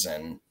differences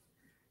in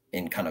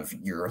kind of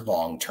your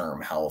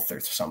long-term health or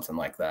something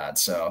like that.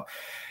 So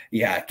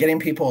yeah, getting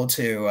people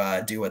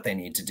to do what they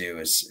need to do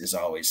is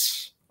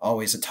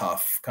always a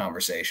tough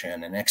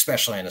conversation. And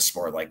especially in a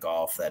sport like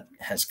golf that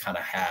has kind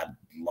of had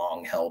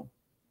long held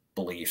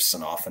beliefs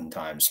and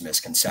oftentimes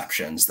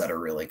misconceptions that are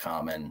really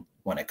common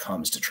when it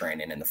comes to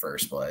training in the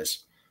first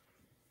place.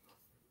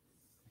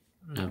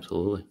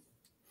 Absolutely.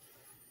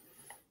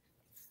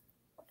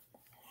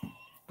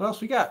 What else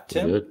we got,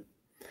 Tim? Good.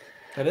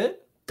 That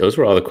it? Those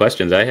were all the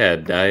questions I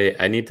had.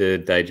 I need to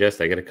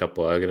digest. I got a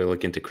couple. I got to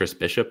look into Chris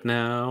Bishop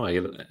now.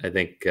 I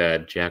think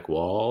Jack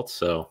Wall.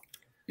 So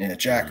yeah,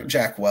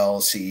 Jack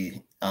Wells.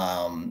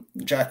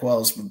 Jack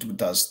Wells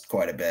does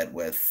quite a bit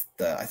with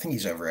I think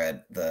he's over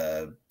at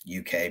the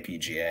UK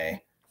PGA,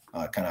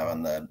 kind of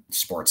on the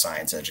sports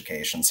science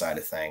education side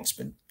of things,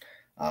 but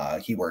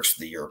he works for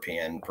the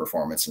European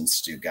Performance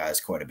Institute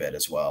guys quite a bit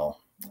as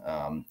well.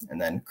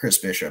 And then Chris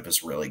Bishop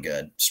is really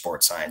good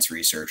sports science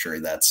researcher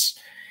that's,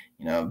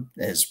 you know,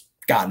 has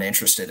gotten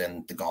interested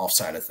in the golf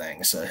side of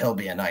things. So he'll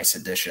be a nice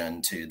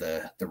addition to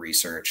the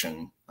research.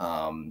 And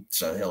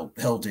so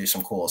he'll do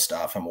some cool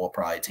stuff, and we'll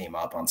probably team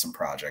up on some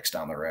projects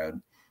down the road.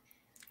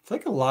 I feel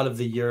like a lot of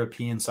the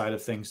European side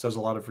of things does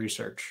a lot of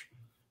research.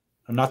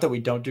 Not that we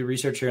don't do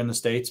research here in the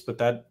States,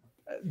 but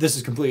this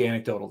is completely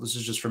anecdotal. This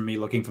is just from me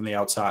looking from the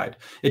outside.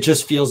 It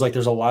just feels like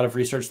there's a lot of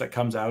research that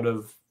comes out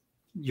of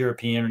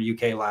European or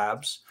UK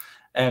labs.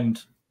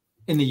 And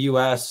in the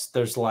US,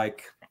 there's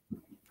like,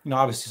 you know,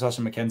 obviously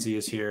Sasha McKenzie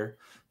is here.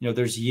 You know,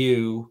 there's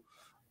you.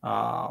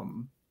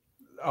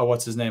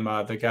 What's his name?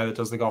 The guy that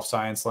does the golf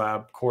science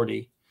lab,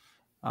 Cordy.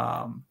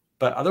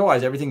 But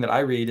otherwise, everything that I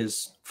read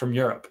is from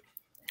Europe.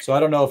 So I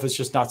don't know if it's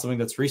just not something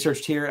that's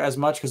researched here as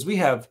much, because we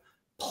have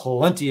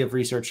plenty of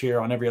research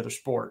here on every other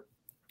sport.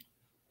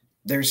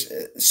 There's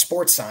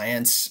sports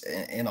science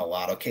in a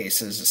lot of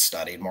cases is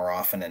studied more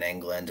often in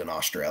England and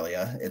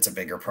Australia. It's a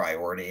bigger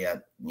priority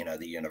at, you know,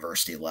 the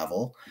university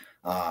level.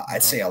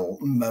 I'd say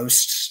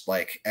most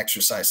like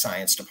exercise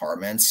science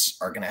departments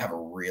are going to have a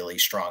really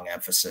strong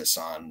emphasis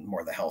on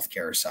more the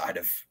healthcare side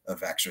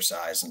of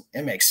exercise. And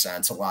it makes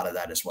sense. A lot of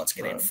that is what's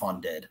getting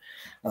funded.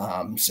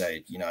 So,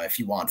 you know, if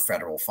you want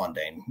federal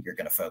funding, you're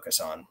going to focus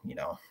on, you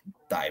know,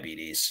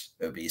 diabetes,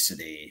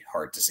 obesity,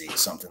 heart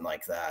disease, something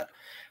like that.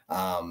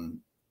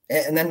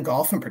 And then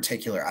golf in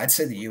particular, I'd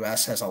say the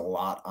U.S. has a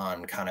lot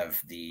on kind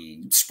of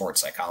the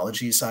sports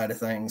psychology side of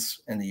things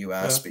in the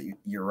U.S. But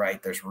you're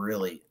right. There's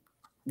really,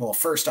 well,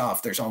 first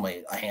off, there's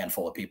only a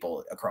handful of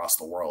people across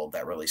the world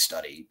that really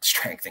study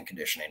strength and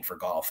conditioning for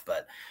golf.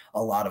 But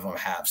a lot of them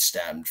have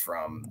stemmed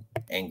from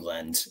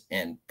England.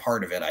 And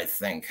part of it, I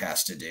think,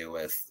 has to do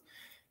with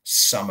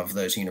some of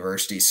those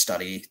universities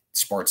study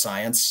sports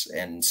science.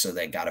 And so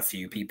they got a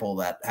few people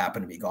that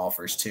happen to be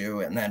golfers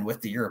too. And then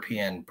with the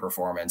European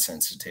Performance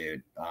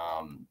Institute,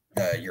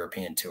 the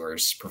European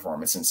Tours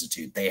Performance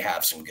Institute, they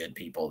have some good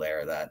people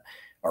there that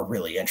are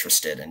really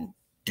interested in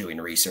doing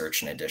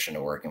research in addition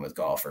to working with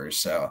golfers.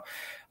 So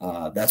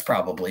that's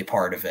probably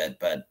part of it.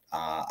 But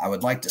I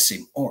would like to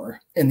see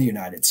more in the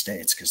United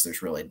States because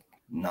there's really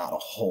not a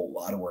whole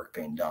lot of work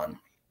being done.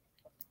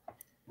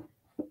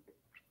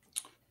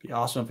 Be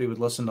awesome if we would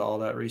listen to all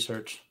that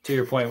research. To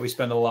your point, we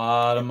spend a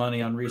lot of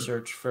money on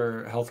research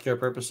for healthcare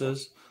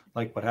purposes,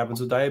 like what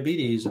happens with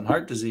diabetes and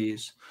heart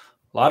disease.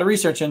 A lot of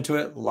research into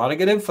it, a lot of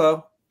good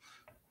info.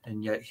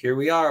 And yet here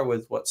we are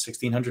with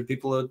 1,600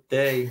 people a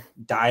day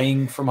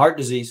dying from heart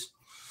disease.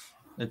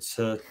 It's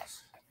a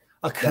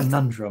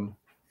conundrum.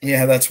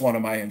 Yeah, that's one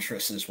of my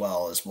interests as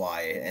well, is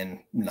why,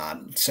 and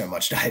not so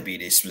much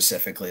diabetes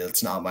specifically.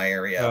 It's not my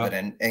area, but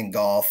in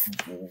golf,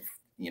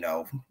 you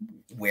know,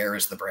 where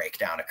is the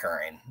breakdown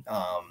occurring?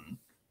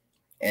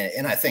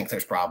 And I think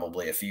there's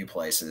probably a few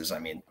places. I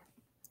mean,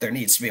 there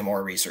needs to be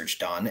more research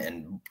done,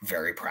 and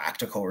very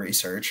practical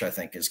research, I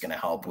think, is going to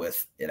help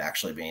with it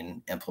actually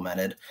being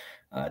implemented.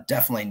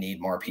 Definitely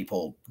need more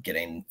people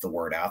getting the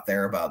word out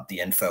there about the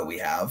info we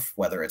have,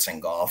 whether it's in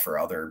golf or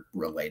other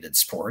related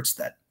sports.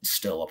 That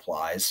still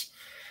applies.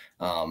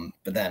 But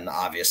then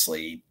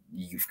obviously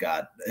you've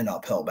got an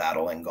uphill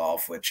battle in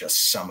golf with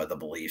just some of the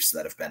beliefs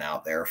that have been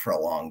out there for a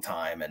long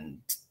time, and,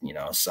 you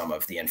know, some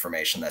of the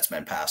information that's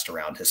been passed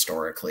around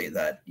historically,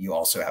 that you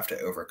also have to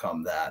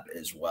overcome that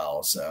as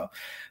well. So,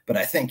 but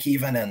I think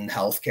even in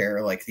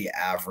healthcare, like the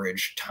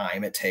average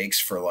time it takes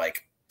for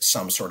like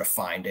some sort of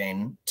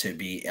finding to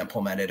be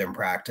implemented in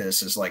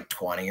practice is like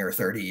 20 or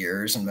 30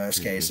 years in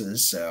most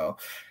cases. So,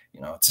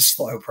 it's a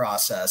slow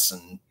process,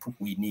 and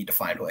we need to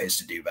find ways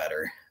to do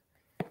better.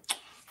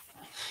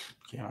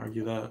 Can't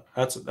argue that.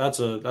 That's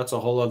a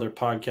whole other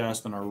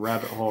podcast and a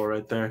rabbit hole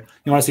right there.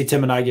 You want to see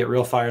Tim and I get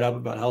real fired up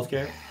about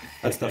healthcare?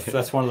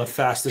 That's one of the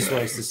fastest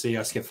ways to see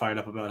us get fired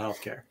up about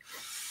healthcare.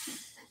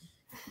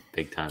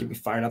 Big time. Get me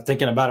fired up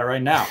thinking about it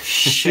right now.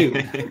 Shoot.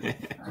 I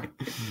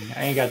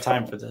ain't got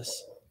time for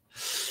this.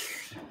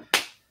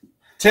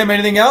 Tim,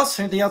 anything else?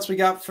 Anything else we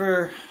got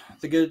for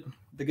the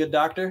good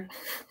doctor?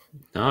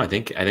 No, I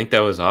think that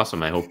was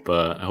awesome. I hope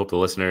the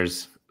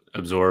listeners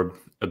absorb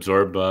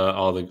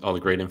all the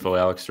great info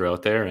Alex threw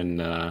out there,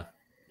 and I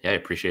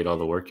appreciate all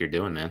the work you're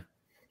doing, man.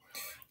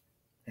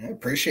 I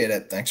appreciate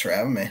it. Thanks for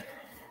having me.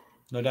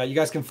 No doubt. You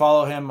guys can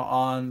follow him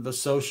on the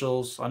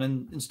socials on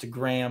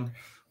Instagram,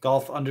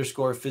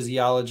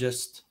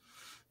 golf_physiologist.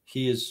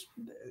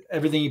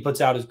 Everything he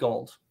puts out is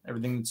gold.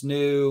 Everything that's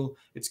new,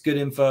 it's good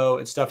info.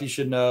 It's stuff you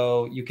should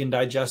know. You can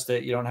digest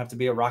it. You don't have to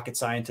be a rocket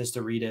scientist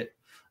to read it.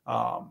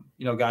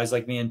 Guys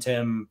like me and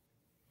Tim,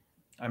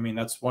 I mean,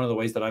 that's one of the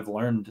ways that I've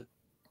learned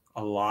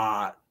a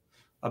lot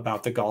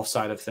about the golf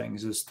side of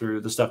things is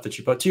through the stuff that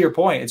you put. To your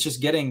point, it's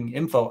just getting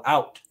info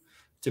out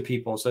to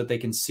people so that they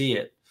can see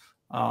it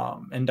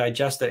and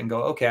digest it and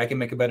go, okay, I can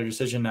make a better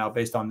decision now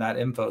based on that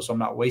info. So I'm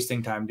not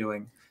wasting time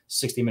doing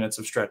 60 minutes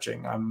of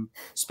stretching. I'm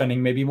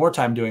spending maybe more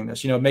time doing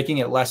this, making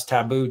it less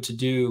taboo to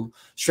do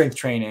strength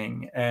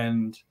training.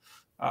 And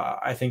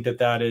I think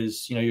that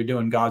is, you're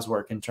doing God's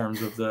work in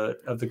terms of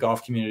the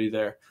golf community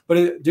there.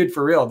 But dude,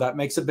 for real, that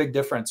makes a big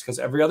difference because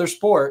every other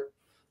sport,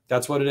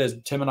 that's what it is.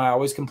 Tim and I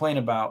always complain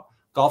about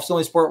golf's the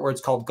only sport where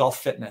it's called golf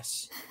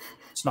fitness.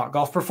 It's not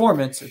golf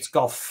performance. It's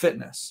golf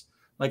fitness.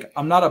 Like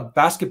I'm not a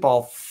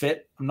basketball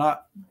fit. I'm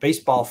not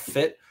baseball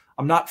fit.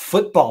 I'm not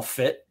football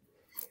fit.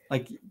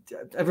 Like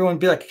everyone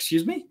would be like,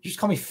 excuse me, you just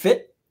call me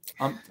fit?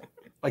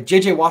 Like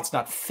JJ Watt's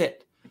not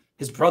fit.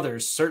 His brother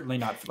is certainly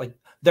not like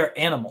they're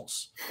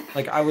animals.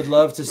 Like I would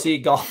love to see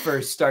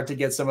golfers start to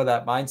get some of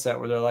that mindset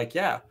where they're like,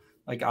 yeah,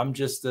 like I'm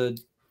a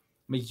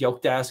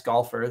yoked ass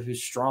golfer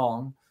who's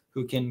strong,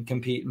 who can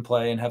compete and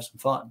play and have some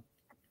fun.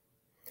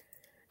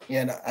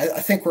 Yeah, and I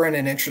think we're in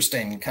an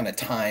interesting kind of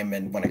time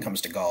and when it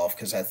comes to golf,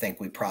 because I think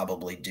we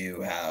probably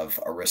do have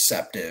a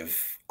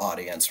receptive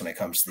audience when it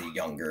comes to the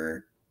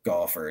younger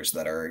golfers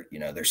that are,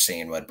 they're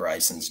seeing what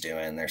Bryson's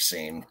doing. They're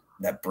seeing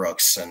that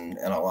Brooks and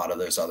a lot of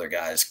those other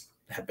guys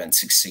have been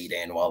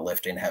succeeding while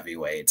lifting heavy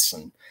weights.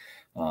 And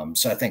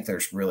so I think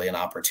there's really an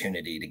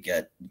opportunity to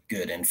get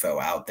good info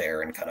out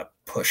there and kind of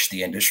push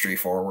the industry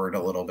forward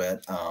a little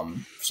bit.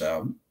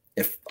 So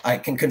if I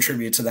can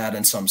contribute to that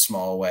in some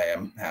small way,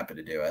 I'm happy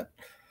to do it.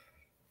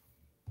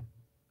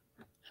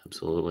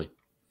 Absolutely.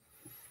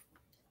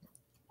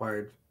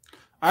 Word.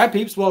 All right,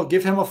 peeps. Well,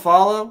 give him a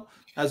follow.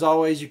 As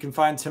always, you can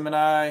find Tim and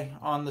I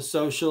on the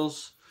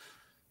socials.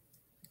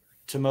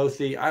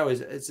 Timothy,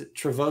 it's at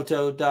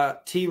trevoto.golf.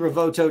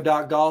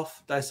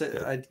 Did I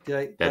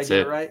get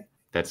it right?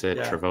 That's it.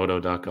 Yeah.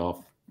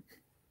 Trevoto.golf.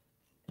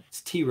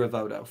 It's T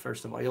Revoto,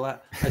 first of all.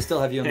 I still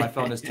have you on my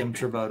phone as Tim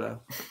Trevoto,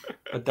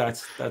 but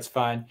that's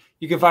fine.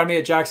 You can find me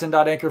at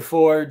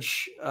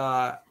jackson.anchorforge.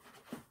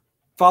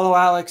 Follow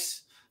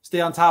Alex. Stay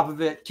on top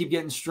of it. Keep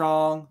getting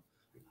strong.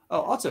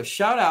 Oh, also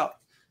shout out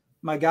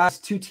my guys,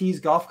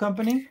 2T's Golf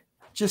Company.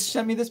 Just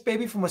sent me this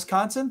baby from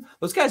Wisconsin.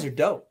 Those guys are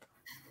dope.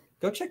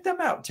 Go check them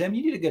out, Tim.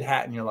 You need a good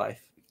hat in your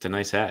life. It's a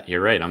nice hat.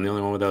 You're right. I'm the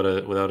only one without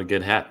a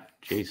good hat.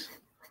 Jeez.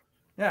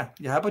 Yeah.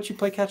 How about you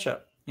play catch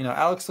up?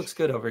 Alex looks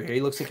good over here.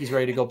 He looks like he's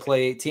ready to go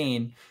play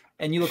 18,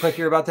 and you look like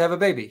you're about to have a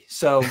baby.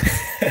 So,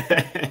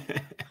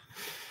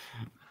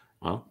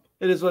 well,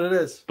 it is what it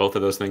is. Both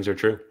of those things are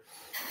true.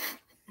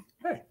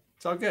 Hey,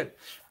 it's all good.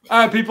 All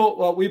right, people.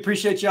 Well, we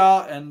appreciate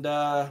y'all, and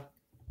have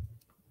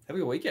a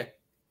good weekend.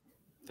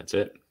 That's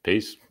it.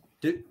 Peace.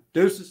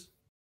 Deuces.